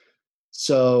 targets.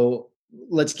 So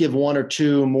let's give 1 or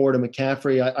 2 more to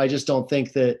McCaffrey. I just don't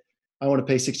think that I want to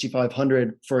pay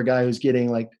 $6,500 for a guy who's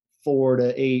getting like 4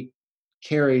 to 8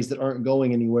 carries that aren't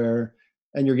going anywhere,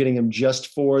 and you're getting him just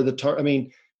for the target. I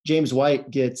mean, James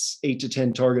White gets 8 to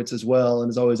 10 targets as well and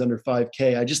is always under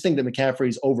 5K. I just think that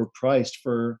McCaffrey's overpriced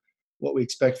for what we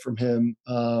expect from him.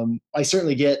 I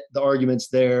certainly get the arguments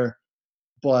there,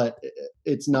 but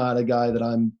it's not a guy that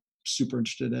I'm super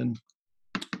interested in.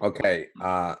 Okay,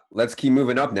 let's keep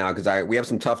moving up now because we have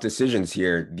some tough decisions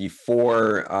here. The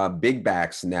 4 big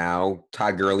backs now: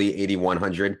 Todd Gurley,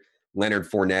 8,100; Leonard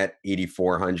Fournette,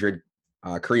 8,400;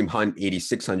 Kareem Hunt,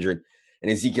 8,600,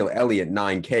 and Ezekiel Elliott,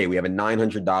 9K. We have a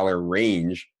 $900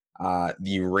 range.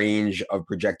 The range of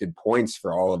projected points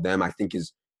for all of them, I think,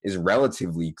 is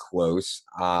relatively close.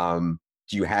 Do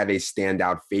you have a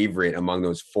standout favorite among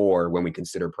those 4 when we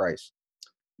consider price?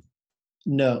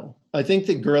 No, I think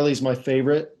that Gurley's my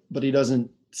favorite, but he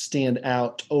doesn't stand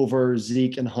out over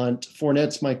Zeke and Hunt.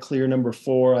 Fournette's my clear number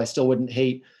 4. I still wouldn't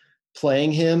hate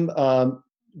playing him.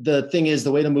 The thing is,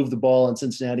 the way to move the ball in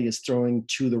Cincinnati is throwing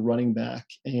to the running back.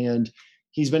 And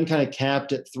he's been kind of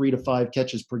capped at 3 to 5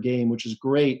 catches per game, which is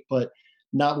great, but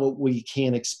not what we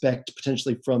can expect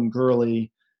potentially from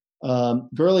Gurley.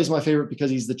 Gurley's my favorite because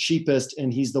he's the cheapest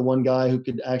and he's the one guy who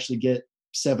could actually get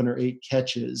 7 or 8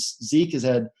 catches. Zeke has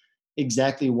had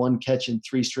exactly 1 catch in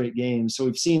 3 straight games. So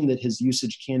we've seen that his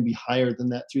usage can be higher than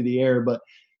that through the air, but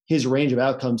his range of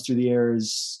outcomes through the air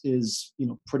is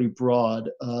pretty broad.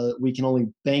 We can only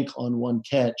bank on 1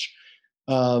 catch.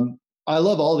 I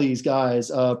love all these guys,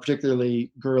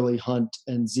 particularly Gurley, Hunt,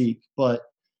 and Zeke, but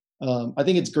I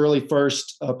think it's Gurley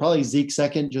first, probably Zeke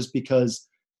second, just because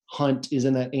Hunt is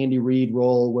in that Andy Reid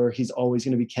role where he's always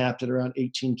going to be capped at around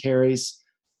 18 carries,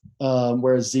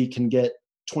 whereas Zeke can get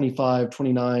 25,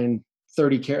 29,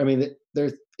 30 carries. I mean,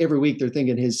 they're every week they're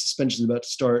thinking his suspension is about to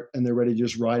start and they're ready to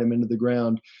just ride him into the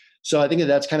ground. So I think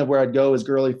that's kind of where I'd go, is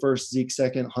Gurley first, Zeke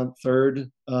second, Hunt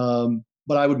third.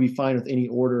 But I would be fine with any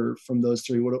order from those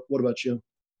 3. What about you?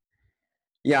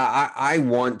 Yeah, I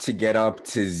want to get up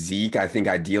to Zeke, I think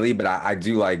ideally, but I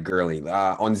do like Gurley.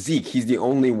 On Zeke, he's the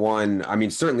only one, I mean,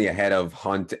 certainly ahead of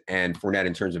Hunt and Fournette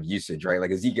in terms of usage, right?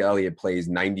 Like Ezekiel Elliott plays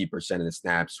 90% of the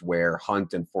snaps, where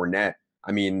Hunt and Fournette,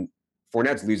 I mean,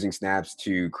 Fournette's losing snaps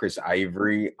to Chris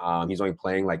Ivory. He's only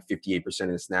playing like 58%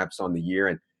 of the snaps on the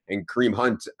year. And Kareem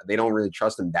Hunt, they don't really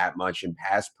trust him that much in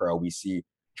pass pro. We see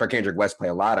Charkandrick West play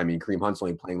a lot. I mean, Kareem Hunt's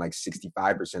only playing like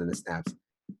 65% of the snaps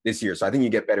this year. So I think you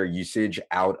get better usage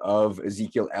out of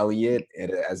Ezekiel Elliott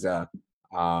as a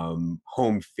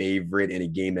home favorite in a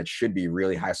game that should be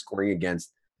really high scoring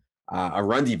against a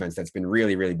run defense that's been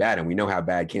really, really bad. And we know how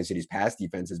bad Kansas City's pass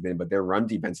defense has been, but their run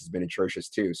defense has been atrocious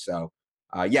too. So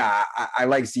I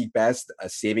like Zeke best.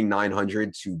 Saving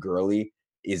 900 to Gurley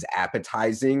is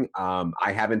appetizing.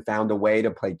 I haven't found a way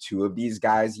to play 2 of these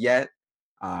guys yet.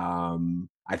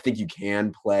 I think you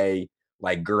can play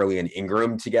like Gurley and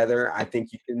Ingram together. I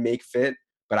think you can make fit,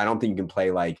 but I don't think you can play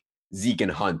like Zeke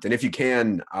and Hunt. And if you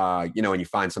can, and you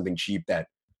find something cheap that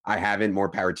I haven't, more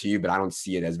power to you, but I don't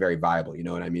see it as very viable. You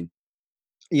know what I mean?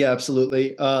 Yeah,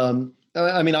 absolutely. I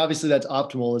mean, obviously that's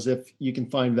optimal, is if you can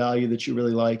find value that you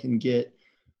really like and get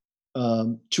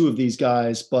 2 of these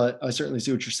guys, but I certainly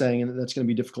see what you're saying, and that's going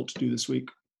to be difficult to do this week.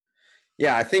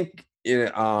 Yeah, I think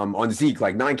on Zeke,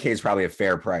 like 9K is probably a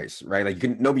fair price, right? Like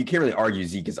you can't really argue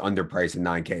Zeke is underpriced in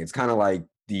 9K. It's kind of like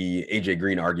the AJ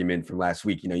Green argument from last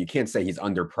week. You can't say he's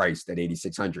underpriced at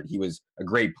 8,600. He was a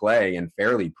great play and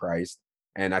fairly priced.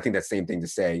 And I think that's the same thing to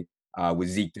say with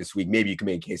Zeke this week. Maybe you can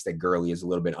make a case that Gurley is a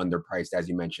little bit underpriced, as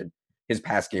you mentioned. His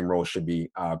pass game role should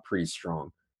be pretty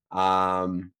strong.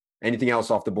 Anything else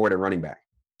off the board at running back?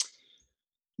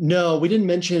 No, we didn't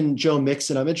mention Joe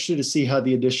Mixon. I'm interested to see how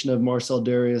the addition of Marcel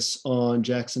Darius on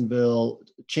Jacksonville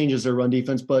changes their run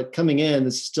defense. But coming in,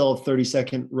 this is still a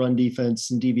 32nd run defense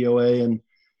in DVOA and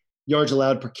yards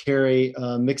allowed per carry.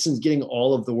 Mixon's getting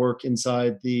all of the work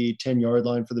inside the 10-yard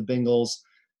line for the Bengals.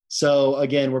 So,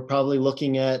 again, we're probably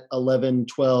looking at 11,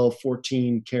 12,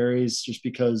 14 carries just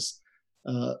because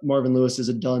Marvin Lewis is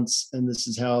a dunce, and this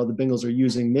is how the Bengals are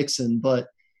using Mixon. But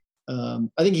I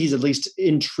think he's at least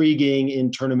intriguing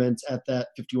in tournaments at that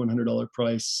 $5,100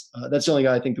 price. That's the only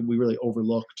guy I think that we really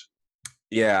overlooked.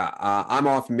 Yeah, I'm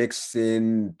off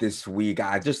Mixon this week.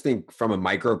 I just think from a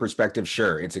micro perspective,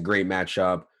 sure, it's a great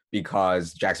matchup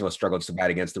because Jacksonville struggled so bad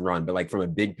against the run. But like from a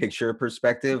big picture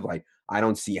perspective, like I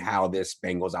don't see how this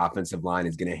Bengals offensive line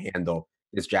is going to handle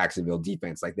this Jacksonville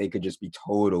defense. Like they could just be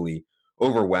totally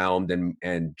overwhelmed.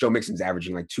 And Joe Mixon's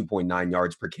averaging like 2.9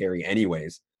 yards per carry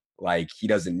anyways. Like he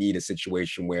doesn't need a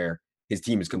situation where his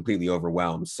team is completely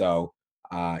overwhelmed. So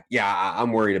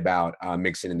I'm worried about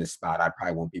Mixon in this spot. I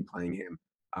probably won't be playing him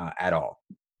at all.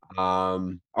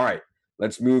 All right,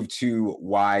 let's move to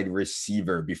wide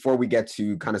receiver. Before we get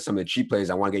to kind of some of the cheap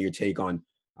plays, I want to get your take on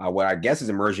what I guess is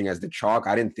emerging as the chalk.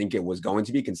 I didn't think it was going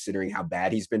to be, considering how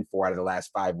bad he's been 4 out of the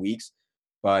last 5 weeks.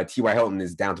 But T.Y. Hilton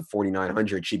is down to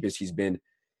 4,900, cheapest he's been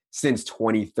since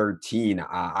 2013.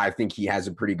 I think he has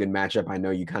a pretty good matchup. I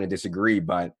know you kind of disagree,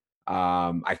 but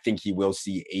I think he will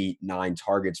see 8-9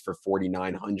 targets for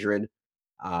 4,900.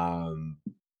 Are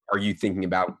you thinking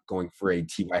about going for a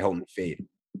T.Y. Hilton fade?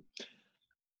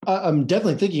 I'm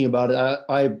definitely thinking about it.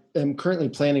 I am currently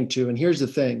planning to, and here's the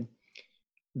thing.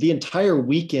 The entire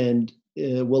weekend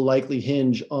will likely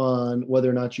hinge on whether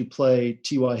or not you play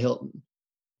T.Y. Hilton.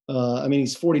 I mean,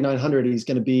 he's 4,900. He's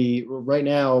going to be, right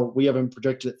now, we have him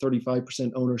projected at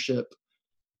 35% ownership.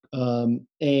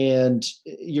 And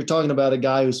you're talking about a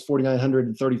guy who's 4,900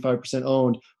 and 35%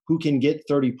 owned who can get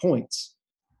 30 points.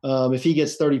 If he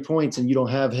gets 30 points and you don't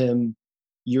have him,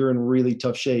 you're in really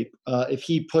tough shape. If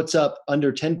he puts up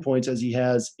under 10 points as he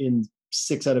has in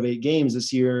 6 out of 8 games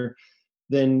this year,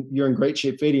 then you're in great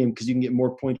shape fading him because you can get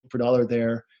more points per dollar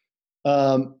there.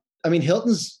 I mean,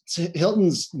 Hilton's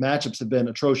matchups have been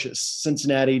atrocious.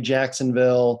 Cincinnati,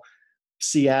 Jacksonville,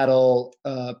 Seattle,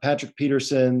 Patrick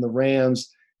Peterson, the Rams.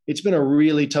 It's been a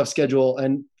really tough schedule.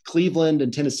 And Cleveland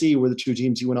and Tennessee were the 2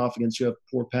 teams he went off against who have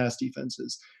poor pass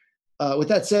defenses. With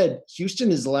that said, Houston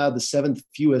has allowed the 7th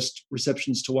fewest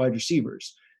receptions to wide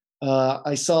receivers.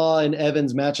 I saw in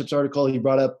Evan's matchups article, he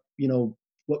brought up,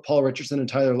 what Paul Richardson and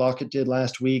Tyler Lockett did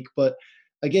last week. But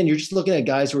again, you're just looking at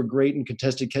guys who are great in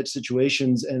contested catch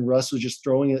situations, and Russ was just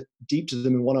throwing it deep to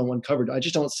them in one-on-one coverage. I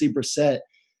just don't see Brissett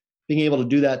being able to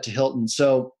do that to Hilton.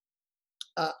 So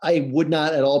I would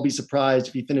not at all be surprised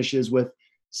if he finishes with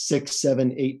 6,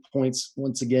 7, 8 points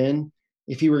once again.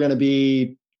 If he were going to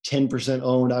be 10%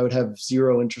 owned, I would have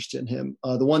zero interest in him.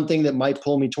 The one thing that might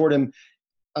pull me toward him,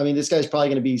 I mean, this guy's probably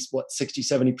going to be 60,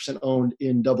 70% owned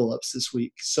in double ups this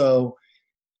week. So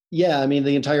yeah, I mean,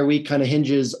 the entire week kind of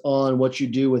hinges on what you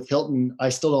do with Hilton. I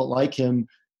still don't like him.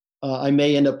 I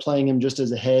may end up playing him just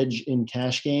as a hedge in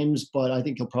cash games, but I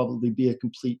think he'll probably be a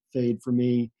complete fade for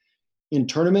me in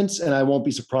tournaments, and I won't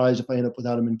be surprised if I end up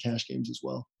without him in cash games as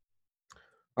well.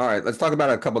 All right, let's talk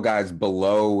about a couple guys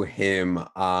below him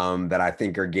that I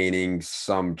think are gaining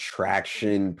some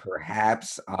traction,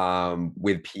 perhaps.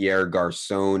 With Pierre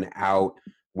Garçon out,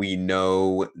 we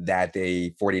know that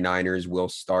the 49ers will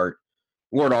start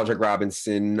Lord Aldrick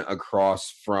Robinson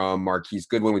across from Marquise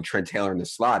Goodwin with Trent Taylor in the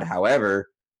slot. However,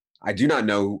 I do not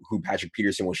know who Patrick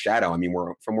Peterson will shadow. I mean,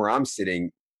 from where I'm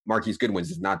sitting, Marquise Goodwin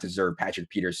does not deserve Patrick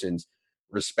Peterson's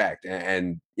respect.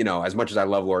 And as much as I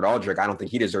love Lord Aldrick, I don't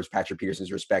think he deserves Patrick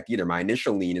Peterson's respect either. My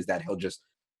initial lean is that he'll just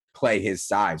play his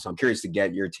side. So I'm curious to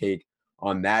get your take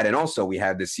on that. And also we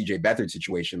have this CJ Beathard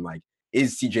situation. Like,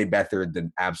 is CJ Beathard the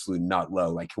absolute nut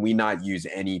low? Like, can we not use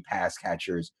any pass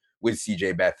catchers with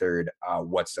CJ Beathard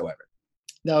whatsoever?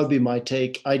 That would be my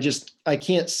take. I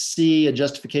can't see a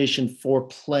justification for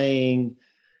playing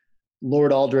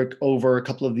Lord Aldrick over a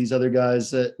couple of these other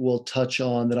guys that we'll touch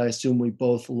on that I assume we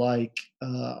both like.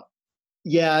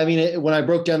 Yeah, I mean, when I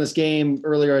broke down this game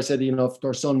earlier, I said, if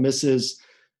Garçon misses,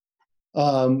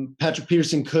 Patrick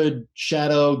Peterson could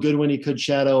shadow Goodwin, he could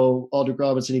shadow Aldrick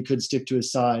Robinson, he could stick to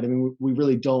his side. I mean, we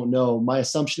really don't know. My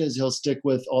assumption is he'll stick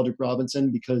with Aldrick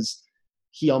Robinson because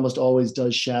he almost always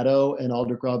does shadow, and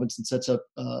Aldrick Robinson sets up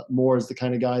more as the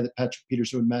kind of guy that Patrick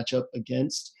Peterson would match up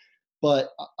against. But,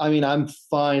 I mean, I'm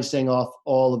fine staying off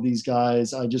all of these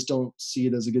guys. I just don't see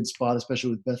it as a good spot, especially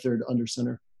with Beathard under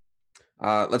center.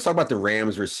 Let's talk about the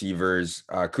Rams receivers,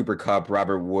 Cooper Kupp,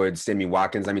 Robert Woods, Sammy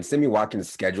Watkins. I mean, Sammy Watkins'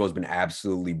 schedule has been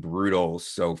absolutely brutal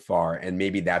so far, and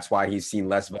maybe that's why he's seen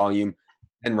less volume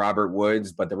than Robert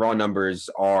Woods. But the raw numbers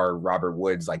are Robert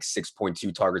Woods, like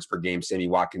 6.2 targets per game, Sammy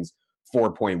Watkins,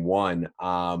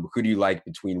 4.1. Who do you like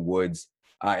between Woods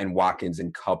and Watkins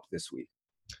and Kupp this week?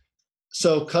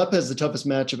 So Kupp has the toughest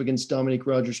matchup against Dominique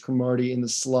Rodgers-Cromartie in the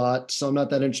slot, so I'm not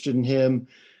that interested in him.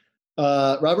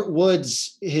 Robert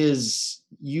Woods, his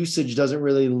usage doesn't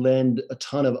really lend a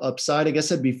ton of upside. I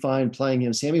guess I'd be fine playing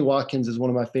him. Sammy Watkins is one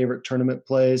of my favorite tournament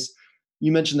plays.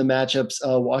 You mentioned the matchups.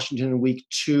 Washington in week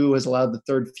 2 has allowed the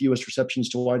 3rd fewest receptions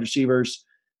to wide receivers.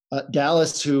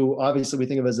 Dallas, who obviously we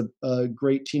think of as a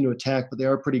great team to attack, but they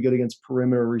are pretty good against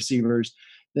perimeter receivers.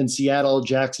 Then Seattle,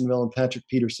 Jacksonville, and Patrick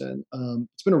Peterson.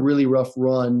 It's been a really rough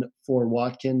run for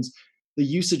Watkins. The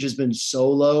usage has been so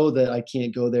low that I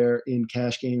can't go there in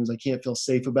cash games. I can't feel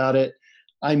safe about it.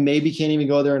 I maybe can't even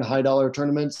go there in high dollar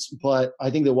tournaments, but I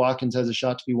think that Watkins has a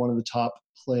shot to be one of the top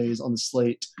plays on the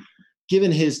slate.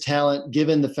 Given his talent,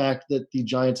 given the fact that the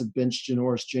Giants have benched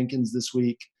Janoris Jenkins this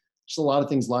week, just a lot of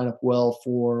things line up well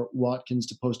for Watkins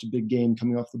to post a big game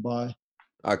coming off the bye.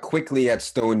 Quickly at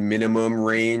stone minimum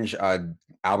range,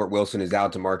 Albert Wilson is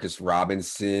out. DeMarcus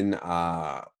Robinson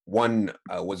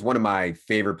was one of my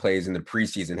favorite plays in the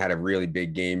preseason, had a really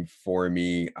big game for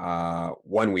me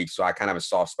 1 week. So I kind of have a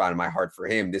soft spot in my heart for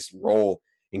him. This role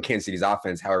in Kansas City's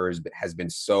offense, however, has been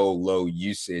so low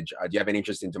usage. Do you have any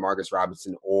interest in DeMarcus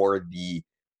Robinson or the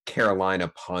Carolina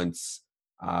punts,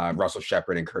 Russell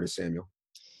Shepard and Curtis Samuel?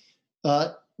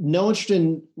 No interest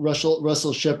in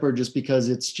Russell Shepard just because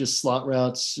it's just slot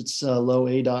routes. It's low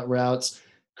A-dot routes.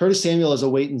 Curtis Samuel is a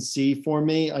wait and see for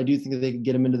me. I do think that they could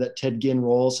get him into that Ted Ginn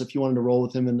role. So if you wanted to roll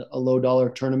with him in a low dollar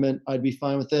tournament, I'd be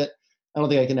fine with it. I don't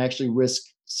think I can actually risk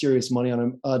serious money on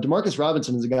him. DeMarcus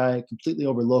Robinson is a guy I completely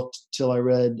overlooked till I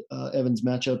read Evan's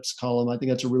matchups column. I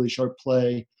think that's a really sharp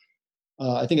play.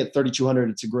 I think at 3,200,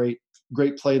 it's a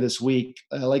great play this week.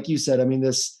 Like you said, I mean,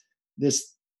 this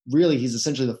really he's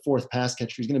essentially the fourth pass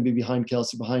catcher. He's going to be behind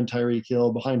Kelsey, behind Tyreek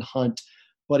Hill, behind Hunt,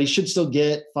 but he should still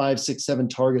get 5, 6, 7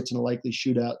 targets in a likely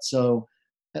shootout. So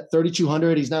at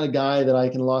 3,200, he's not a guy that I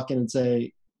can lock in and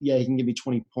say, yeah, he can give me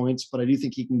 20 points, but I do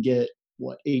think he can get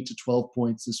 8 to 12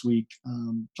 points this week.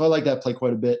 So I like that play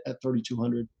quite a bit at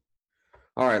 3,200.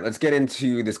 All right, let's get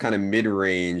into this kind of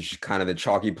mid-range, kind of the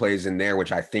chalky plays in there,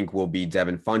 which I think will be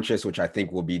Devin Funchess, which I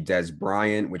think will be Des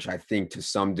Bryant, which I think to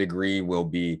some degree will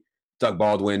be Doug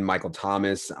Baldwin, Michael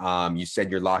Thomas. You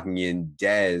said you're locking in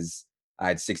Dez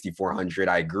at 6,400.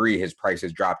 I agree. His price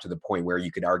has dropped to the point where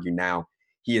you could argue now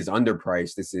he is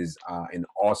underpriced. This is an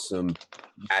awesome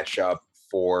matchup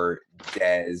for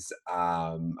Dez.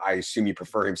 I assume you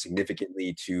prefer him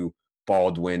significantly to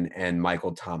Baldwin and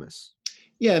Michael Thomas.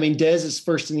 Yeah, I mean, Dez is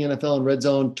first in the NFL in red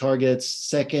zone targets,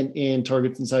 second in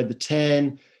targets inside the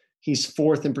 10. He's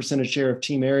fourth in percentage share of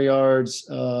team air yards.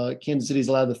 Kansas City's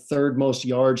allowed the third most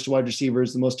yards to wide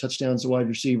receivers, the most touchdowns to wide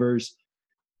receivers.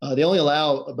 They only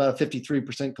allow about a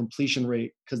 53% completion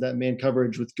rate because that man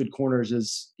coverage with good corners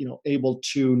is, able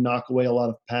to knock away a lot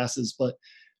of passes. But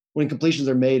when completions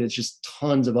are made, it's just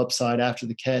tons of upside after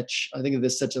the catch. I think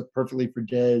this sets up perfectly for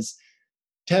Dez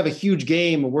to have a huge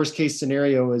game. A worst case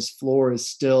scenario, his floor is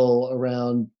still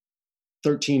around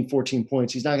 13, 14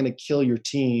 points. He's not going to kill your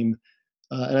team.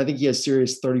 And I think he has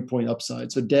serious 30-point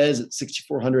upside. So Dez at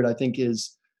 6,400, I think,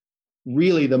 is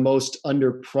really the most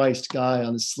underpriced guy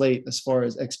on the slate as far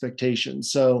as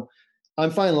expectations. So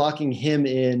I'm fine locking him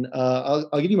in.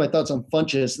 I'll give you my thoughts on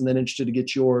Funchess and then interested to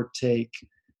get your take.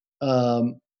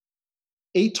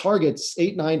 8,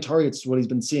 9 targets is what he's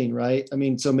been seeing, right? I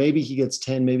mean, so maybe he gets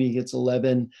 10, maybe he gets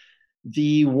 11.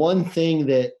 The one thing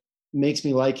that makes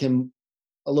me like him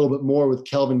a little bit more with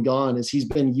Kelvin gone is he's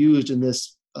been used in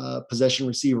this possession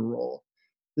receiver role.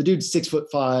 The dude's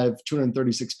 6'5",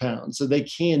 236 pounds, so they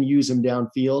can use him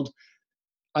downfield.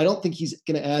 I don't think he's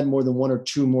going to add more than 1 or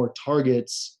 2 more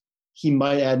targets. He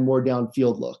might add more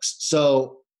downfield looks.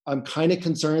 So I'm kind of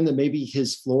concerned that maybe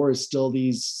his floor is still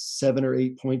these 7 or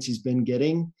 8 points he's been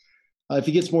getting. If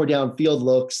he gets more downfield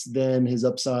looks, then his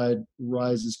upside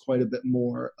rises quite a bit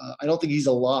more. I don't think he's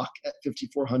a lock at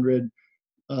 5,400,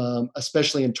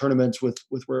 especially in tournaments with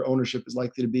where ownership is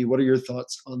likely to be. What are your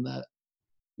thoughts on that?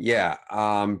 Yeah.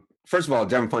 First of all,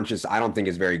 Devin Funchess, I don't think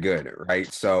is very good,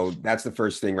 right? So that's the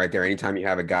first thing right there. Anytime you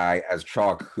have a guy as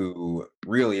chalk who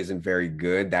really isn't very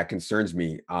good, that concerns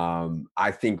me.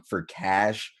 I think for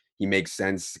cash, he makes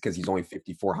sense because he's only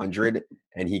 5,400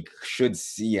 and he should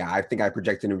see, I think I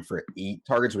projected him for 8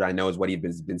 targets, which I know is what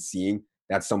he's been seeing.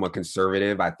 That's somewhat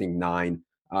conservative. I think 9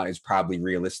 is probably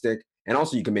realistic. And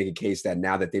also you can make a case that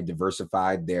now that they've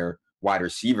diversified their wide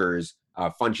receivers,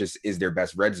 Funchess is their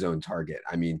best red zone target.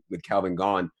 I mean, with Kelvin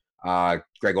gone,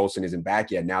 Greg Olsen isn't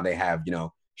back yet. Now they have,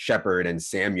 Shepard and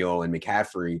Samuel and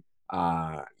McCaffrey.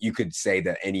 You could say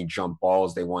that any jump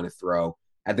balls they want to throw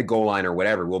at the goal line or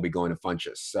whatever will be going to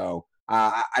Funchess. So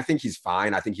I think he's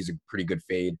fine. I think he's a pretty good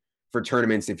fade for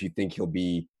tournaments if you think he'll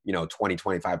be, 20,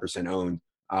 25% owned,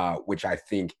 which I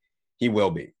think he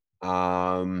will be.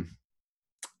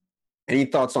 Any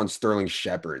thoughts on Sterling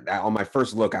Shepard? On my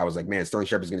first look, I was like, man, Sterling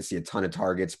Shepard's going to see a ton of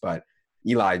targets, but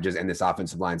Eli and this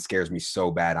offensive line scares me so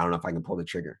bad. I don't know if I can pull the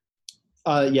trigger.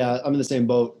 Yeah, I'm in the same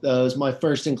boat. My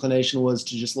first inclination was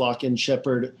to just lock in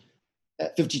Shepard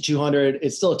at 5,200.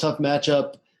 It's still a tough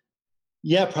matchup.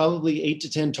 Yeah, probably 8 to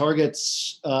 10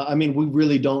 targets. We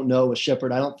really don't know with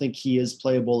Shepard. I don't think he is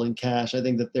playable in cash. I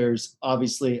think that there's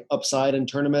obviously upside in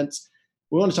tournaments.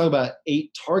 We want to talk about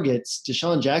 8 targets.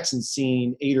 Deshaun Jackson's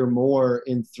seen 8 or more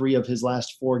in 3 of his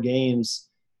last 4 games,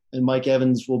 and Mike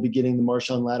Evans will be getting the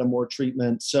Marshawn Lattimore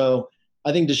treatment. So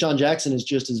I think Deshaun Jackson is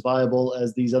just as viable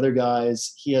as these other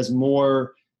guys. He has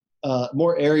more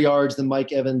air yards than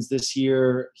Mike Evans this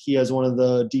year. He has one of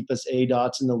the deepest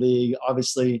ADOTs in the league.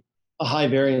 Obviously, a high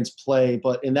variance play,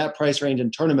 but in that price range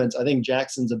in tournaments, I think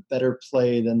Jackson's a better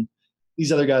play than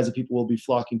these other guys that people will be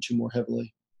flocking to more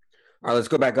heavily. All right, let's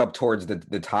go back up towards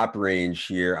the top range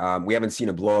here. We haven't seen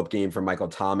a blow-up game from Michael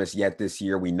Thomas yet this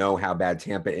year. We know how bad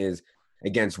Tampa is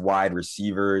against wide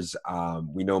receivers.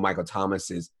 We know Michael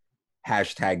Thomas is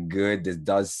 #good. This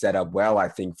does set up well, I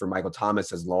think, for Michael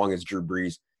Thomas as long as Drew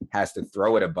Brees has to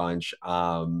throw it a bunch.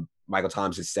 Michael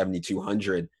Thomas is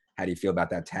 7,200. How do you feel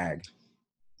about that tag?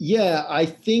 Yeah, I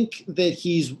think that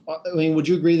would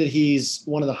you agree that he's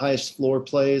one of the highest floor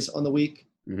plays on the week?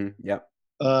 Mm-hmm. Yep.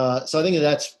 So I think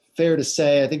that's fair to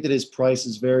say. I think that his price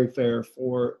is very fair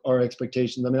for our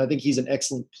expectations. I think he's an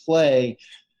excellent play.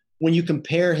 When you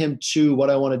compare him to what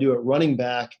I want to do at running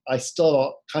back, I still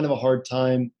have kind of a hard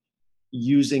time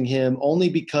using him only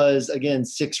because, again,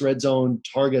 6 red zone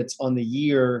targets on the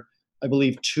year. I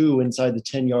believe 2 inside the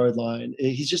 10-yard line.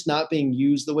 He's just not being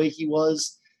used the way he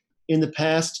was in the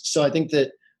past. So I think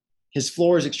that his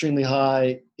floor is extremely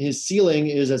high. His ceiling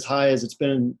is as high as it's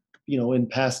been, in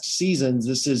past seasons.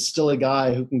 This is still a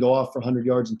guy who can go off for 100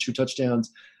 yards and 2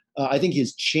 touchdowns. I think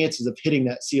his chances of hitting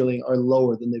that ceiling are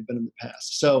lower than they've been in the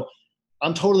past. So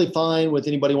I'm totally fine with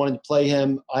anybody wanting to play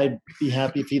him. I'd be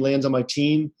happy if he lands on my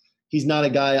team. He's not a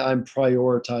guy I'm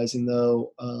prioritizing,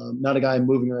 though. Not a guy I'm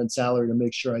moving around salary to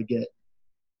make sure I get.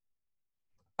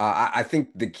 I think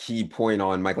the key point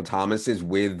on Michael Thomas is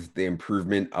with the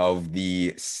improvement of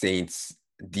the Saints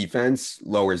defense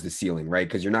lowers the ceiling, right?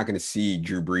 Because you're not going to see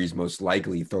Drew Brees most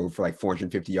likely throw for like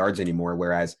 450 yards anymore.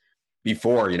 Whereas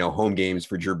before, home games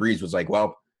for Drew Brees was like,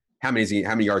 well, how many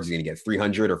yards is he going to get?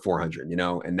 300 or 400,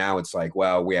 And now it's like,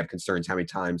 well, we have concerns. How many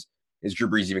times is Drew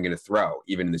Brees even going to throw,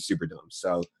 even in the Superdome?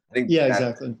 So I think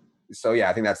exactly. So yeah,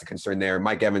 I think that's the concern there.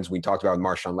 Mike Evans, we talked about with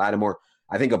Marshawn Lattimore.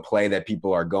 I think a play that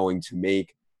people are going to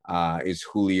make is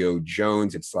Julio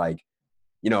Jones. It's like,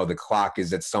 the clock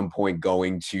is at some point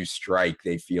going to strike,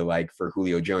 they feel like, for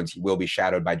Julio Jones. He will be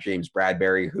shadowed by James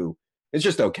Bradberry, who is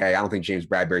just okay. I don't think James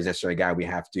Bradberry is necessarily a guy we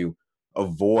have to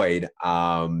avoid.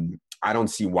 I don't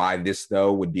see why this,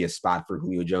 though, would be a spot for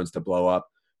Julio Jones to blow up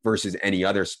versus any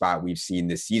other spot we've seen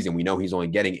this season. We know he's only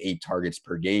getting 8 targets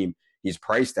per game. He's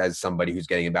priced as somebody who's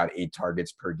getting about 8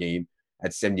 targets per game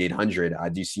at 7,800.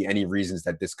 Do you see any reasons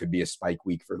that this could be a spike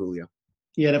week for Julio?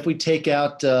 Yeah, and if we take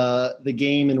out the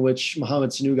game in which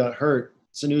Mohamed Sanu got hurt,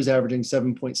 Sanu's averaging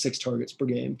 7.6 targets per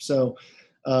game. So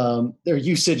their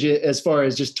usage as far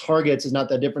as just targets is not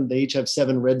that different. They each have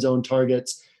 7 red zone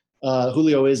targets.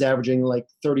 Julio is averaging like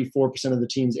 34% of the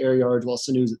team's air yards, while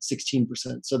Sanu's at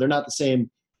 16%. So they're not the same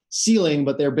ceiling,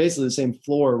 but they're basically the same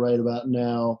floor right about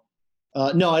now.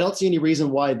 No, I don't see any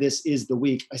reason why this is the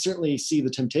week. I certainly see the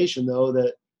temptation, though,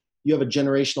 that you have a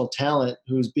generational talent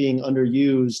who's being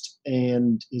underused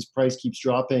and his price keeps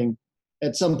dropping.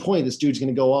 At some point, this dude's going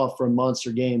to go off for a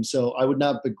monster game. So I would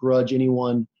not begrudge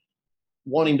anyone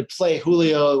wanting to play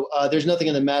Julio. There's nothing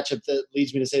in the matchup that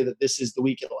leads me to say that this is the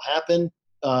week it'll happen.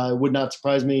 It would not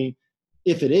surprise me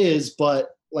if it is,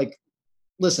 but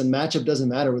listen, matchup doesn't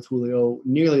matter with Julio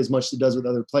nearly as much as it does with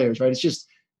other players, right? It's just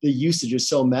the usage is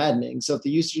so maddening. So if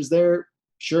the usage is there,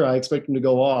 sure, I expect him to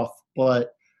go off,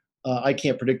 but I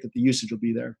can't predict that the usage will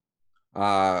be there.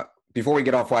 Before we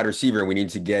get off wide receiver, we need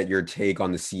to get your take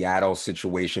on the Seattle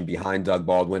situation behind Doug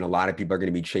Baldwin. A lot of people are going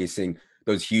to be chasing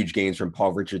those huge gains from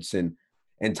Paul Richardson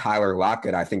and Tyler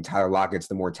Lockett. I think Tyler Lockett's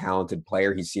the more talented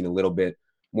player. He's seen a little bit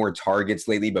more targets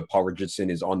lately, but Paul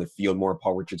Richardson is on the field more.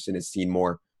 Paul Richardson has seen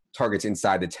more targets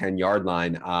inside the 10-yard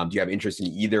line. Do you have interest in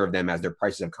either of them as their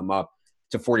prices have come up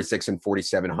to 46 and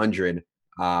 4,700?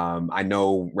 I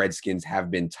know Redskins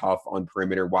have been tough on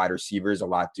perimeter wide receivers, a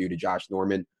lot due to Josh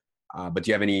Norman. But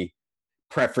do you have any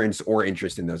preference or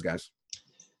interest in those guys?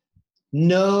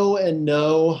 No and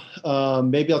no.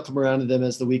 Maybe I'll come around to them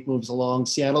as the week moves along.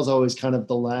 Seattle's always kind of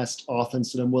the last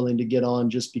offense that I'm willing to get on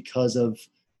just because of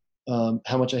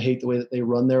how much I hate the way that they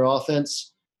run their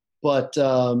offense. But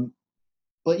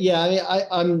yeah,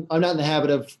 I mean, I'm not in the habit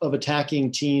of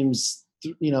attacking teams,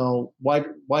 wide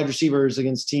receivers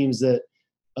against teams that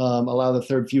allow the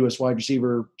 3rd fewest wide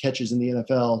receiver catches in the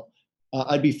NFL.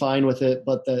 I'd be fine with it,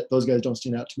 but those guys don't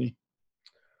stand out to me.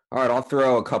 All right, I'll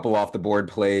throw a couple off the board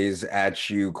plays at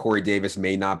you. Corey Davis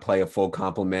may not play a full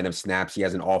complement of snaps. He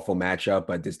has an awful matchup,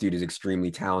 but this dude is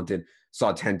extremely talented.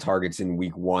 Saw 10 targets in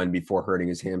week 1 before hurting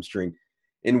his hamstring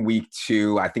in week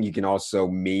 2. I think you can also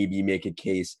maybe make a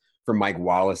case for Mike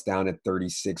Wallace down at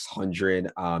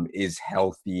 3,600. Is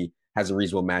healthy, has a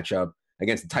reasonable matchup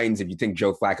against the Titans. If you think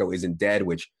Joe Flacco isn't dead,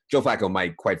 which Joe Flacco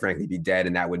might quite frankly be dead,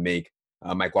 and that would make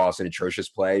Mike Wallace an atrocious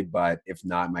play. But if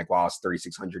not, Mike Wallace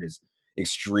 3,600 is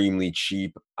extremely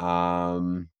cheap.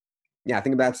 Yeah, I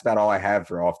think that's about all I have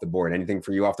for off the board. Anything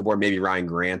for you off the board? Maybe Ryan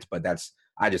Grant, but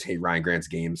I just hate Ryan Grant's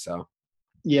game. So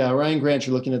yeah, Ryan Grant,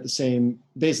 you're looking at basically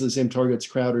the same targets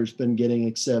Crowder's been getting,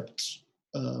 except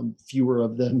fewer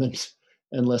of them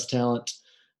and less talent.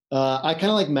 I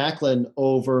kind of like Macklin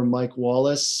over Mike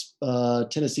Wallace.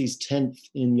 Tennessee's 10th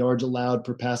in yards allowed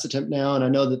per pass attempt now, and I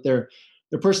know that their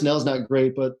personnel is not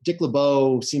great, but Dick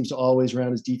LeBeau seems to always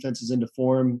round his defenses into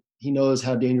form. He knows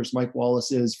how dangerous Mike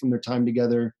Wallace is from their time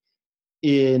together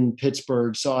in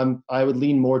Pittsburgh. So I would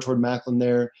lean more toward Macklin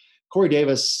there. Corey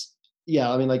Davis,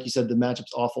 yeah, I mean, like you said, the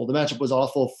matchup's awful. The matchup was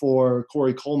awful for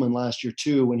Corey Coleman last year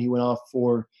too, when he went off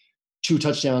for 2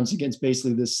 touchdowns against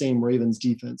basically the same Ravens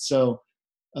defense. So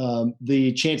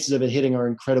the chances of it hitting are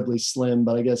incredibly slim,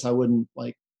 but I guess I wouldn't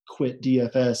quit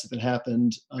DFS if it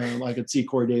happened. I could see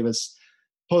Corey Davis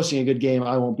posting a good game.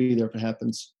 I won't be there if it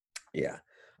happens. Yeah.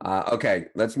 Okay,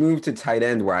 let's move to tight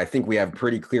end, where I think we have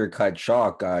pretty clear-cut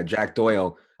chalk. Jack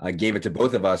Doyle gave it to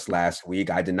both of us last week.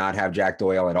 I did not have Jack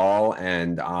Doyle at all,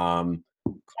 and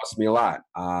cost me a lot.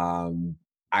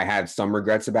 I had some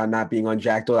regrets about not being on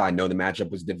Jack Doyle. I know the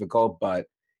matchup was difficult, but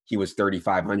he was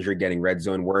 3,500 getting red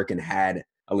zone work and had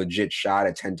a legit shot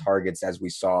at 10 targets, as we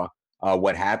saw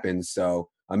what happened. So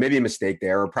maybe a mistake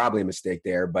there, or probably a mistake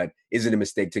there, but is it a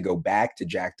mistake to go back to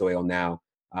Jack Doyle now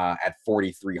at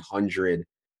 4,300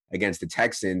 against the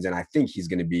Texans? And I think he's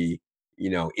going to be,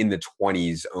 in the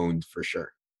 20s owned for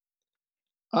sure.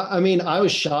 I mean, I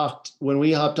was shocked when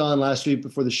we hopped on last week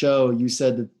before the show. You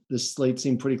said that the slate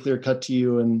seemed pretty clear cut to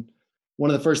you. And one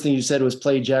of the first things you said was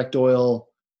play Jack Doyle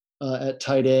at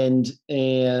tight end.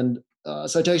 And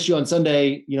so I texted you on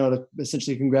Sunday, to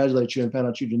essentially congratulate you, and found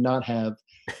out you did not have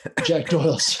Jack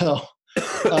Doyle. So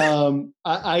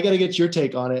I got to get your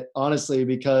take on it, honestly,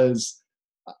 because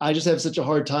I just have such a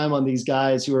hard time on these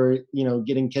guys who are,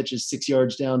 getting catches 6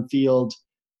 yards downfield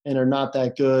and are not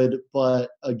that good. But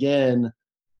again,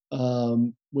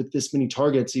 with this many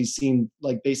targets, he's seen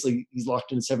like basically he's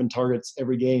locked in 7 targets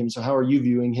every game. So how are you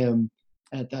viewing him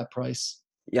at that price?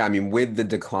 Yeah, I mean, with the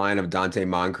decline of Dante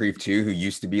Moncrief too, who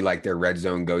used to be like their red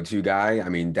zone go-to guy, I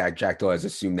mean, Jack Doyle has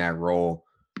assumed that role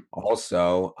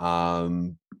also.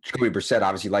 Jacoby Brissett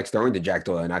obviously likes throwing to Jack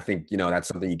Doyle, and I think, that's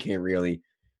something you can't really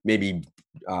maybe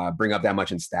bring up that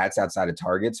much in stats outside of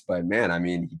targets. But man, I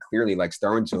mean, he clearly likes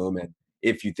throwing to him. And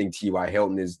if you think T.Y.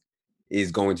 Hilton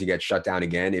is going to get shut down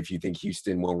again, if you think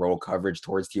Houston will roll coverage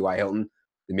towards T.Y. Hilton,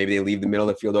 then maybe they leave the middle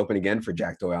of the field open again for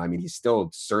Jack Doyle. I mean, he's still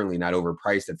certainly not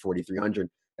overpriced at 4,300.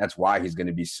 That's why he's going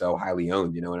to be so highly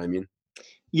owned. You know what I mean?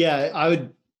 Yeah, I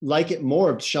would like it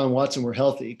more if Deshaun Watson were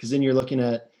healthy, because then you're looking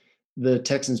at the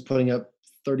Texans putting up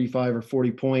 35 or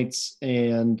 40 points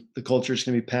and the culture is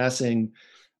going to be passing.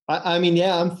 I mean,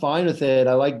 yeah, I'm fine with it.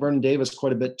 I like Vernon Davis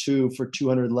quite a bit too for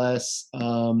 200 less.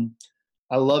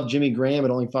 I love Jimmy Graham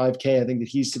at only 5K. I think that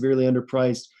he's severely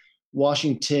underpriced.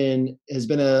 Washington has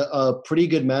been a pretty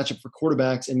good matchup for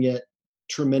quarterbacks, and yet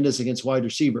tremendous against wide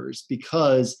receivers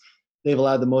because they've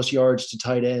allowed the most yards to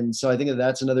tight ends. So I think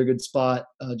that's another good spot.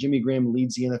 Jimmy Graham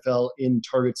leads the NFL in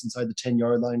targets inside the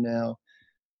 10-yard line now.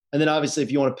 And then obviously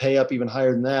if you want to pay up even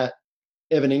higher than that,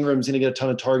 Evan Ingram's going to get a ton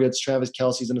of targets. Travis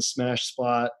Kelce's in a smash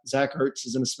spot. Zach Ertz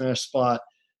is in a smash spot.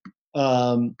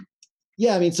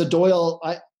 Yeah, I mean, so Doyle,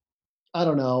 I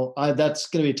don't know. That's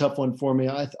going to be a tough one for me.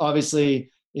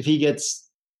 Obviously, if he gets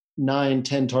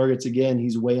 9-10 targets again,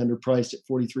 he's way underpriced at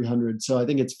 4,300. So I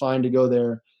think it's fine to go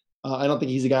there. I don't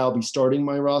think he's a guy I'll be starting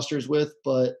my rosters with,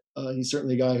 but he's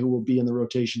certainly a guy who will be in the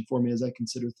rotation for me as I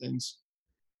consider things.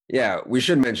 Yeah, we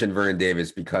should mention Vernon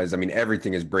Davis because, I mean,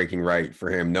 everything is breaking right for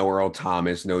him. No Earl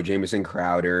Thomas, no Jamison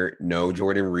Crowder, no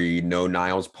Jordan Reed, no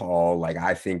Niles Paul. Like,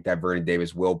 I think that Vernon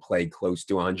Davis will play close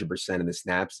to 100% of the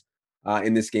snaps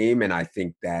in this game. And I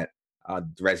think that the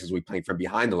Redskins will be playing from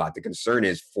behind a lot. The concern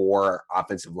is 4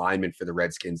 offensive linemen for the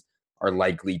Redskins are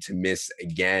likely to miss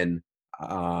again.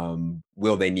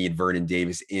 Will they need Vernon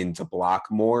Davis in to block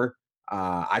more?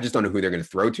 I just don't know who they're going to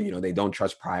throw to. They don't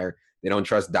trust Pryor. They don't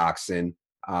trust Doxson.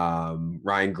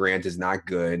 Ryan Grant is not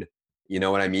good. You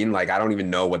know what I mean? Like, I don't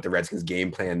even know what the Redskins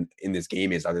game plan in this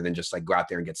game is other than just like go out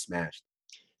there and get smashed.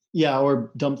 Yeah,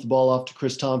 or dump the ball off to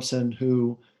Chris Thompson,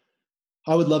 who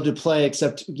I would love to play,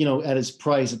 except, at his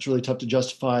price, it's really tough to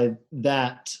justify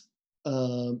that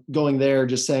going there,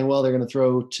 just saying, well, they're going to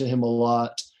throw to him a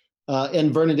lot.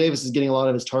 And Vernon Davis is getting a lot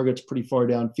of his targets pretty far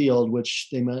downfield, which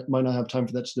they might not have time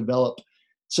for that to develop.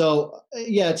 So,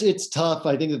 yeah, it's tough.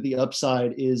 I think that the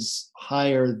upside is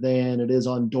higher than it is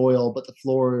on Doyle, but the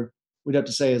floor, we'd have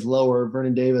to say, is lower.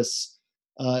 Vernon Davis,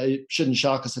 it shouldn't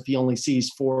shock us if he only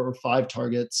sees 4 or 5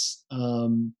 targets.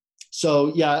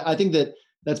 So, yeah, I think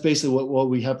that's basically what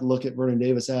we have to look at Vernon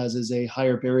Davis as, is a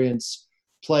higher variance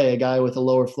play, a guy with a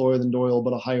lower floor than Doyle,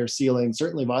 but a higher ceiling,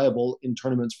 certainly viable in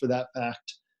tournaments for that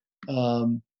fact.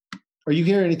 Are you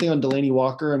hearing anything on Delaney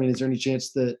Walker? I mean, is there any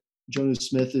chance that Jonnu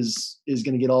Smith is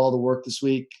going to get all the work this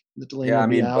week? That Delaney will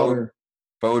be out?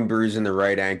 Bone bruise in the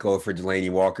right ankle for Delaney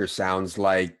Walker sounds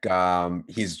like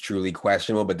he's truly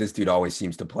questionable, but this dude always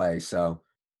seems to play. So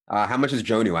how much is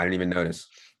Jonnu? I didn't even notice.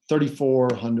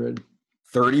 3,400.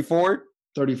 34?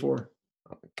 34.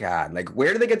 Oh, God, like,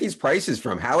 where do they get these prices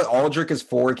from? How Aldrich is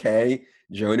 4K,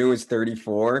 Jonnu is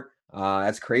 34.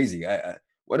 That's crazy.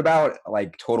 What about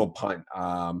like total punt?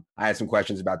 I had some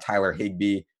questions about Tyler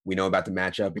Higbee. We know about the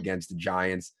matchup against the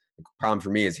Giants. The problem for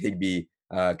me is Higbee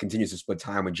continues to split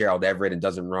time with Gerald Everett and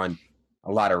doesn't run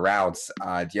a lot of routes.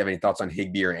 Do you have any thoughts on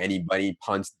Higbee or anybody?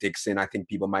 Punts, Dixon, I think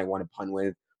people might want to punt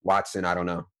with. Watson, I don't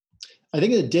know. I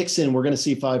think at Dixon, we're going to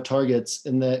see 5 targets,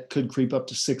 and that could creep up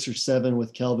to 6 or 7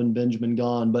 with Kelvin Benjamin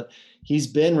gone. But he's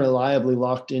been reliably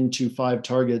locked into 5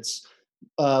 targets.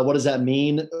 What does that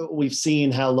mean? We've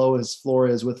seen how low his floor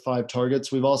is with 5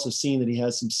 targets. We've also seen that he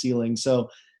has some ceiling. So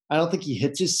I don't think he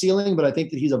hits his ceiling, but I think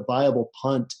that he's a viable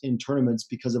punt in tournaments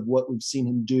because of what we've seen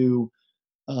him do,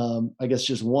 I guess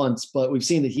just once. But we've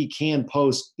seen that he can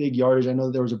post big yardage. I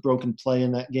know there was a broken play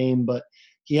in that game, but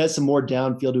he has some more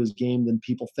downfield to his game than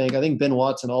people think. I think Ben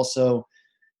Watson also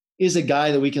is a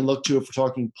guy that we can look to if we're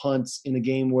talking punts in a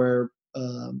game where,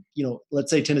 let's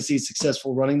say Tennessee is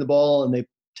successful running the ball and they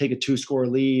take a 2-score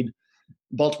lead.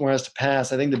 Baltimore has to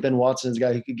pass. I think that Ben Watson is a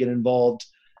guy who could get involved.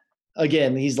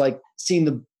 Again, he's like seeing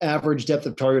the average depth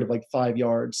of target of like 5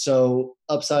 yards. So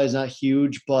upside is not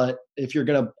huge, but if you're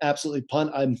going to absolutely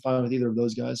punt, I'm fine with either of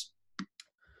those guys.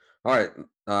 All right.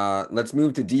 Let's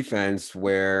move to defense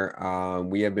where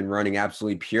we have been running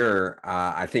absolutely pure.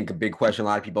 I think a big question a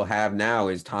lot of people have now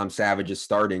is Tom Savage is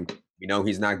starting. We know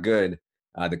he's not good.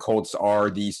 The Colts are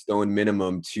the stone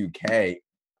minimum 2K.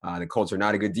 The Colts are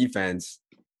not a good defense.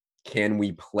 Can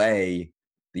we play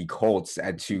the Colts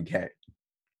at 2K?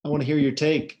 I want to hear your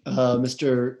take,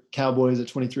 Mr. Cowboys at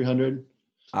 2,300.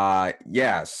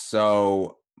 Yeah.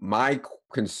 So my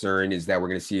concern is that we're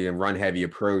going to see a run heavy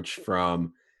approach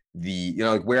from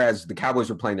whereas the Cowboys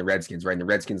were playing the Redskins, right? And the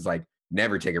Redskins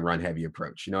never take a run heavy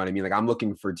approach. You know what I mean? I'm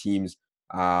looking for teams.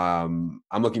 I'm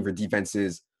looking for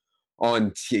defenses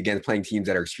against playing teams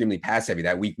that are extremely pass heavy.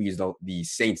 That week we used the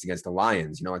Saints against the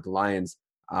Lions. The Lions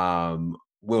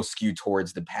will skew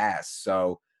towards the pass.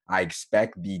 So I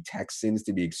expect the Texans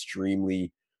to be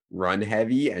extremely run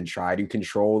heavy and try to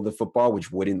control the football,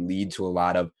 which wouldn't lead to a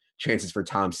lot of chances for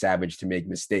Tom Savage to make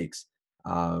mistakes.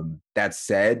 That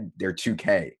said, they're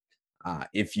 2K.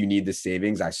 If you need the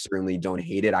savings, I certainly don't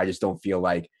hate it. I just don't feel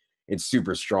like it's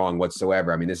super strong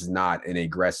whatsoever. I mean, this is not an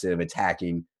aggressive,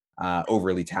 attacking,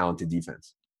 overly talented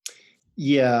defense.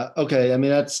 Yeah. Okay. I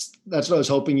mean, that's what I was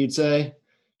hoping you'd say,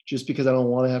 just because I don't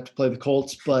want to have to play the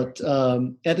Colts. But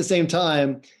at the same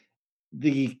time,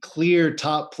 the clear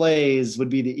top plays would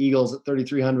be the Eagles at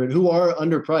 3,300, who are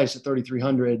underpriced at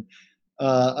 3,300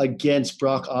 against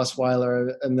Brock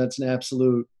Osweiler, and that's an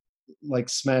absolute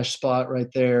smash spot right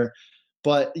there.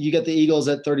 But you get the Eagles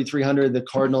at 3,300, the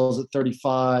Cardinals at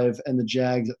 35, and the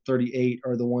Jags at 38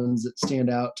 are the ones that stand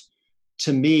out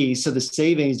to me. So the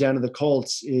savings down to the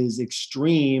Colts is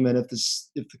extreme, and if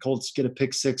the Colts get a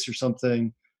pick 6 or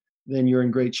something, then you're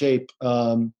in great shape.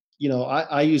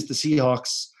 I used the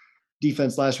Seahawks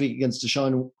defense last week against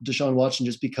Deshaun Watson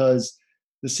just because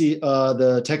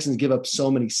the Texans give up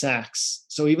so many sacks.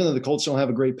 So even though the Colts don't have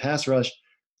a great pass rush,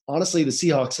 honestly, the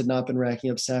Seahawks had not been racking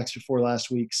up sacks before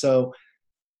last week. So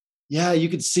yeah, you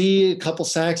could see a couple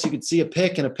sacks, you could see a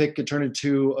pick, and a pick could turn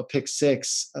into a pick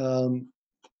 6.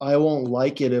 I won't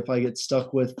like it if I get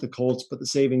stuck with the Colts, but the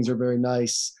savings are very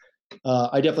nice.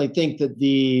 I definitely think that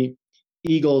the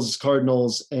Eagles,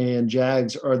 Cardinals, and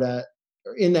Jags are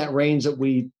in that range that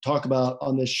we talk about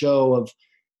on this show of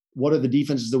what are the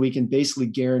defenses that we can basically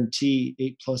guarantee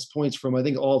 8+ points from. I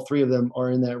think all 3 of them are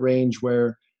in that range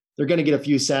where they're going to get a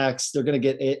few sacks. They're going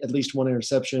to get at least 1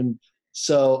 interception.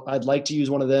 So I'd like to use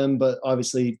one of them, but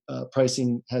obviously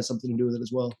pricing has something to do with it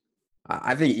as well.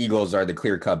 I think Eagles are the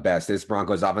clear-cut best. This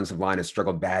Broncos offensive line has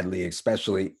struggled badly,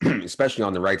 especially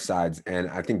on the right sides. And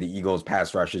I think the Eagles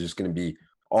pass rush is just going to be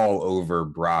all over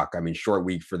Brock. I mean, short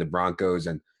week for the Broncos,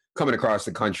 and coming across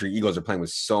the country, Eagles are playing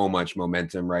with so much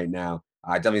momentum right now.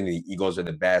 I definitely think the Eagles are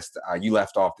the best. You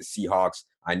left off the Seahawks.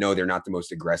 I know they're not the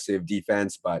most aggressive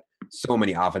defense, but so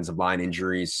many offensive line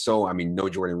injuries. No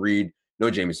Jordan Reed,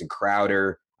 no Jamison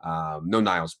Crowder, no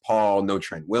Niles Paul, no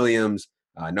Trent Williams,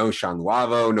 no Sean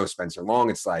Luavo, no Spencer Long.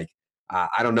 It's I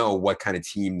don't know what kind of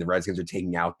team the Redskins are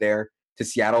taking out there to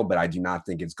Seattle, but I do not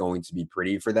think it's going to be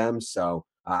pretty for them. So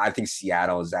I think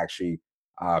Seattle is actually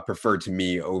preferred to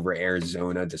me over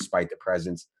Arizona, despite the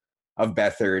presence of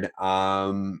Beathard.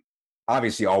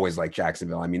 Obviously, always like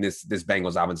Jacksonville. I mean, this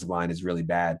Bengals offensive line is really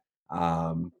bad.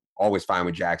 Always fine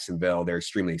with Jacksonville. They're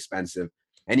extremely expensive.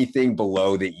 Anything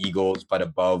below the Eagles but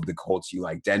above the Colts, you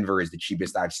like. Denver is the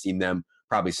cheapest I've seen them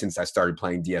probably since I started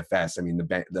playing DFS. I mean,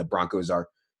 the Broncos are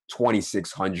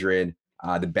 2,600.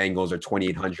 The Bengals are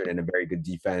 2,800 and a very good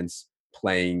defense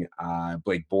playing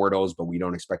Blake Bortles, but we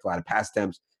don't expect a lot of pass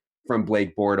attempts from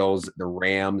Blake Bortles. The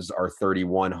Rams are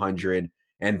 3,100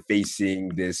 and facing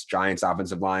this Giants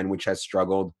offensive line, which has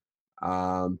struggled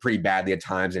pretty badly at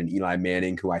times, and Eli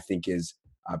Manning, who I think is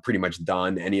pretty much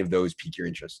done. Any of those pique your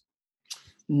interest?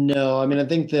 No, I mean, I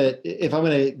think that if I'm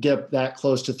going to get that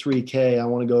close to 3K, I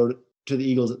want to go to the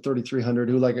Eagles at 3,300,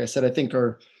 who, like I said, I think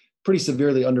are pretty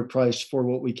severely underpriced for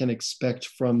what we can expect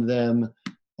from them.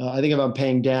 I think if I'm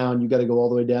paying down, you got to go all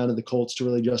the way down to the Colts to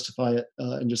really justify it,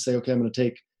 and just say, okay, I'm going to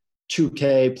take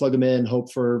 2K, plug them in,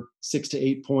 hope for 6 to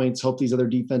 8 points, hope these other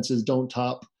defenses don't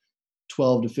top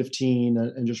 12 to 15,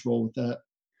 and just roll with that.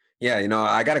 Yeah,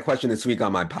 I got a question this week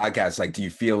on my podcast. Like, do you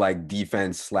feel like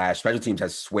defense/special teams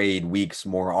has swayed weeks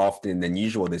more often than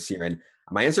usual this year? And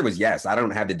my answer was yes. I don't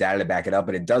have the data to back it up,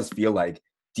 but it does feel like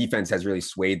defense has really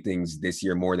swayed things this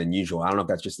year more than usual. I don't know if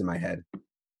that's just in my head.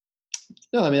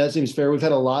 No, I mean, that seems fair. We've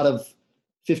had a lot of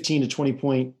 15 to 20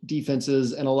 point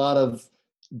defenses and a lot of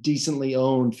decently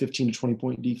owned 15 to 20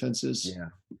 point defenses. Yeah.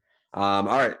 All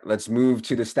right, let's move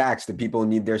to the stacks. The people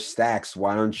need their stacks.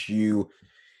 Why don't you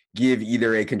give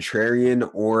either a contrarian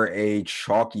or a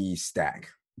chalky stack?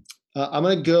 I'm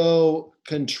going to go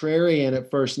contrarian at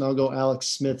first, and I'll go Alex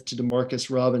Smith to Demarcus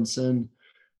Robinson.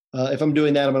 If I'm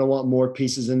doing that, I'm going to want more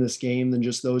pieces in this game than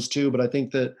just those two. But I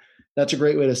think that's a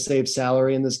great way to save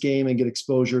salary in this game and get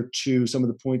exposure to some of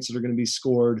the points that are going to be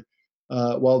scored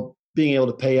while being able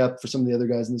to pay up for some of the other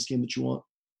guys in this game that you want.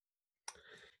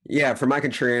 Yeah, for my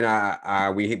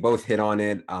contrarian, we both hit on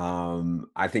it.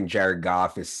 I think Jared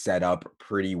Goff is set up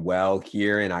pretty well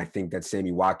here, and I think that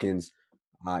Sammy Watkins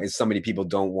is somebody people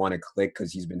don't want to click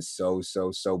because he's been so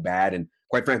bad. And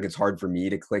quite frankly, it's hard for me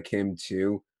to click him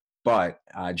too. But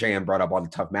JM brought up all the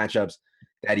tough matchups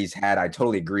that he's had. I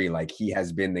totally agree. Like, he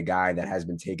has been the guy that has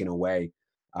been taken away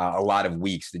a lot of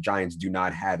weeks. The Giants do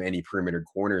not have any perimeter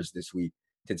corners this week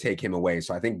to take him away.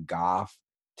 So I think Goff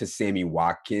to Sammy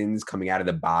Watkins coming out of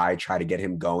the bye, try to get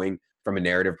him going from a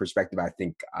narrative perspective, I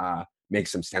think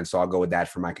makes some sense. So I'll go with that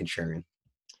for my contrarian.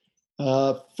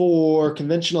 For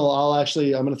conventional, I'm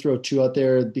going to throw two out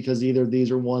there because either of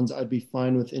these are ones I'd be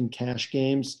fine with in cash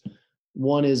games.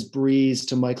 One is Breeze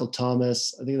to Michael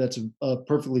Thomas. I think that's a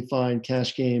perfectly fine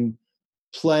cash game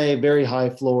play, very high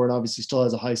floor, and obviously still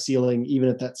has a high ceiling, even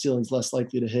if that ceiling's less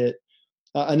likely to hit.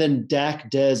 And then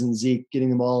Dak, Dez, and Zeke, getting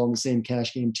them all on the same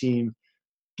cash game team.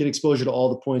 Get exposure to all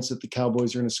the points that the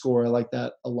Cowboys are going to score. I like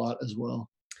that a lot as well.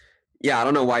 Yeah, I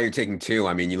don't know why you're taking two.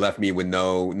 I mean, you left me with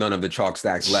none of the chalk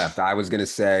stacks left. I was going to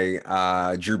say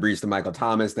Drew Brees to Michael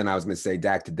Thomas. Then I was going to say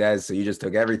Dak to Dez. So you just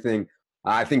took everything.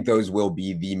 I think those will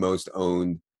be the most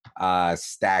owned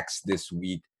stacks this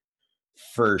week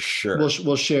for sure.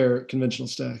 We'll share conventional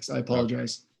stacks. I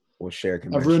apologize. Okay. We'll share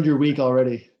conventional. I've ruined your week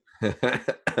already.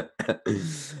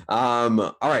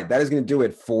 All right, that is going to do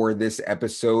it for this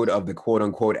episode of the quote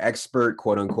unquote expert,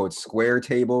 quote unquote square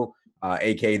table,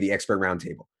 aka the expert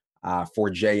roundtable. For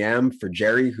JM, for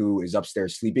Jerry, who is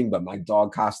upstairs sleeping, but my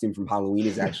dog costume from Halloween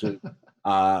is actually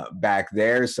back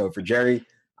there. So for Jerry,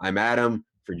 I'm Adam.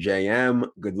 For JM,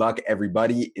 good luck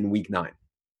everybody in week 9.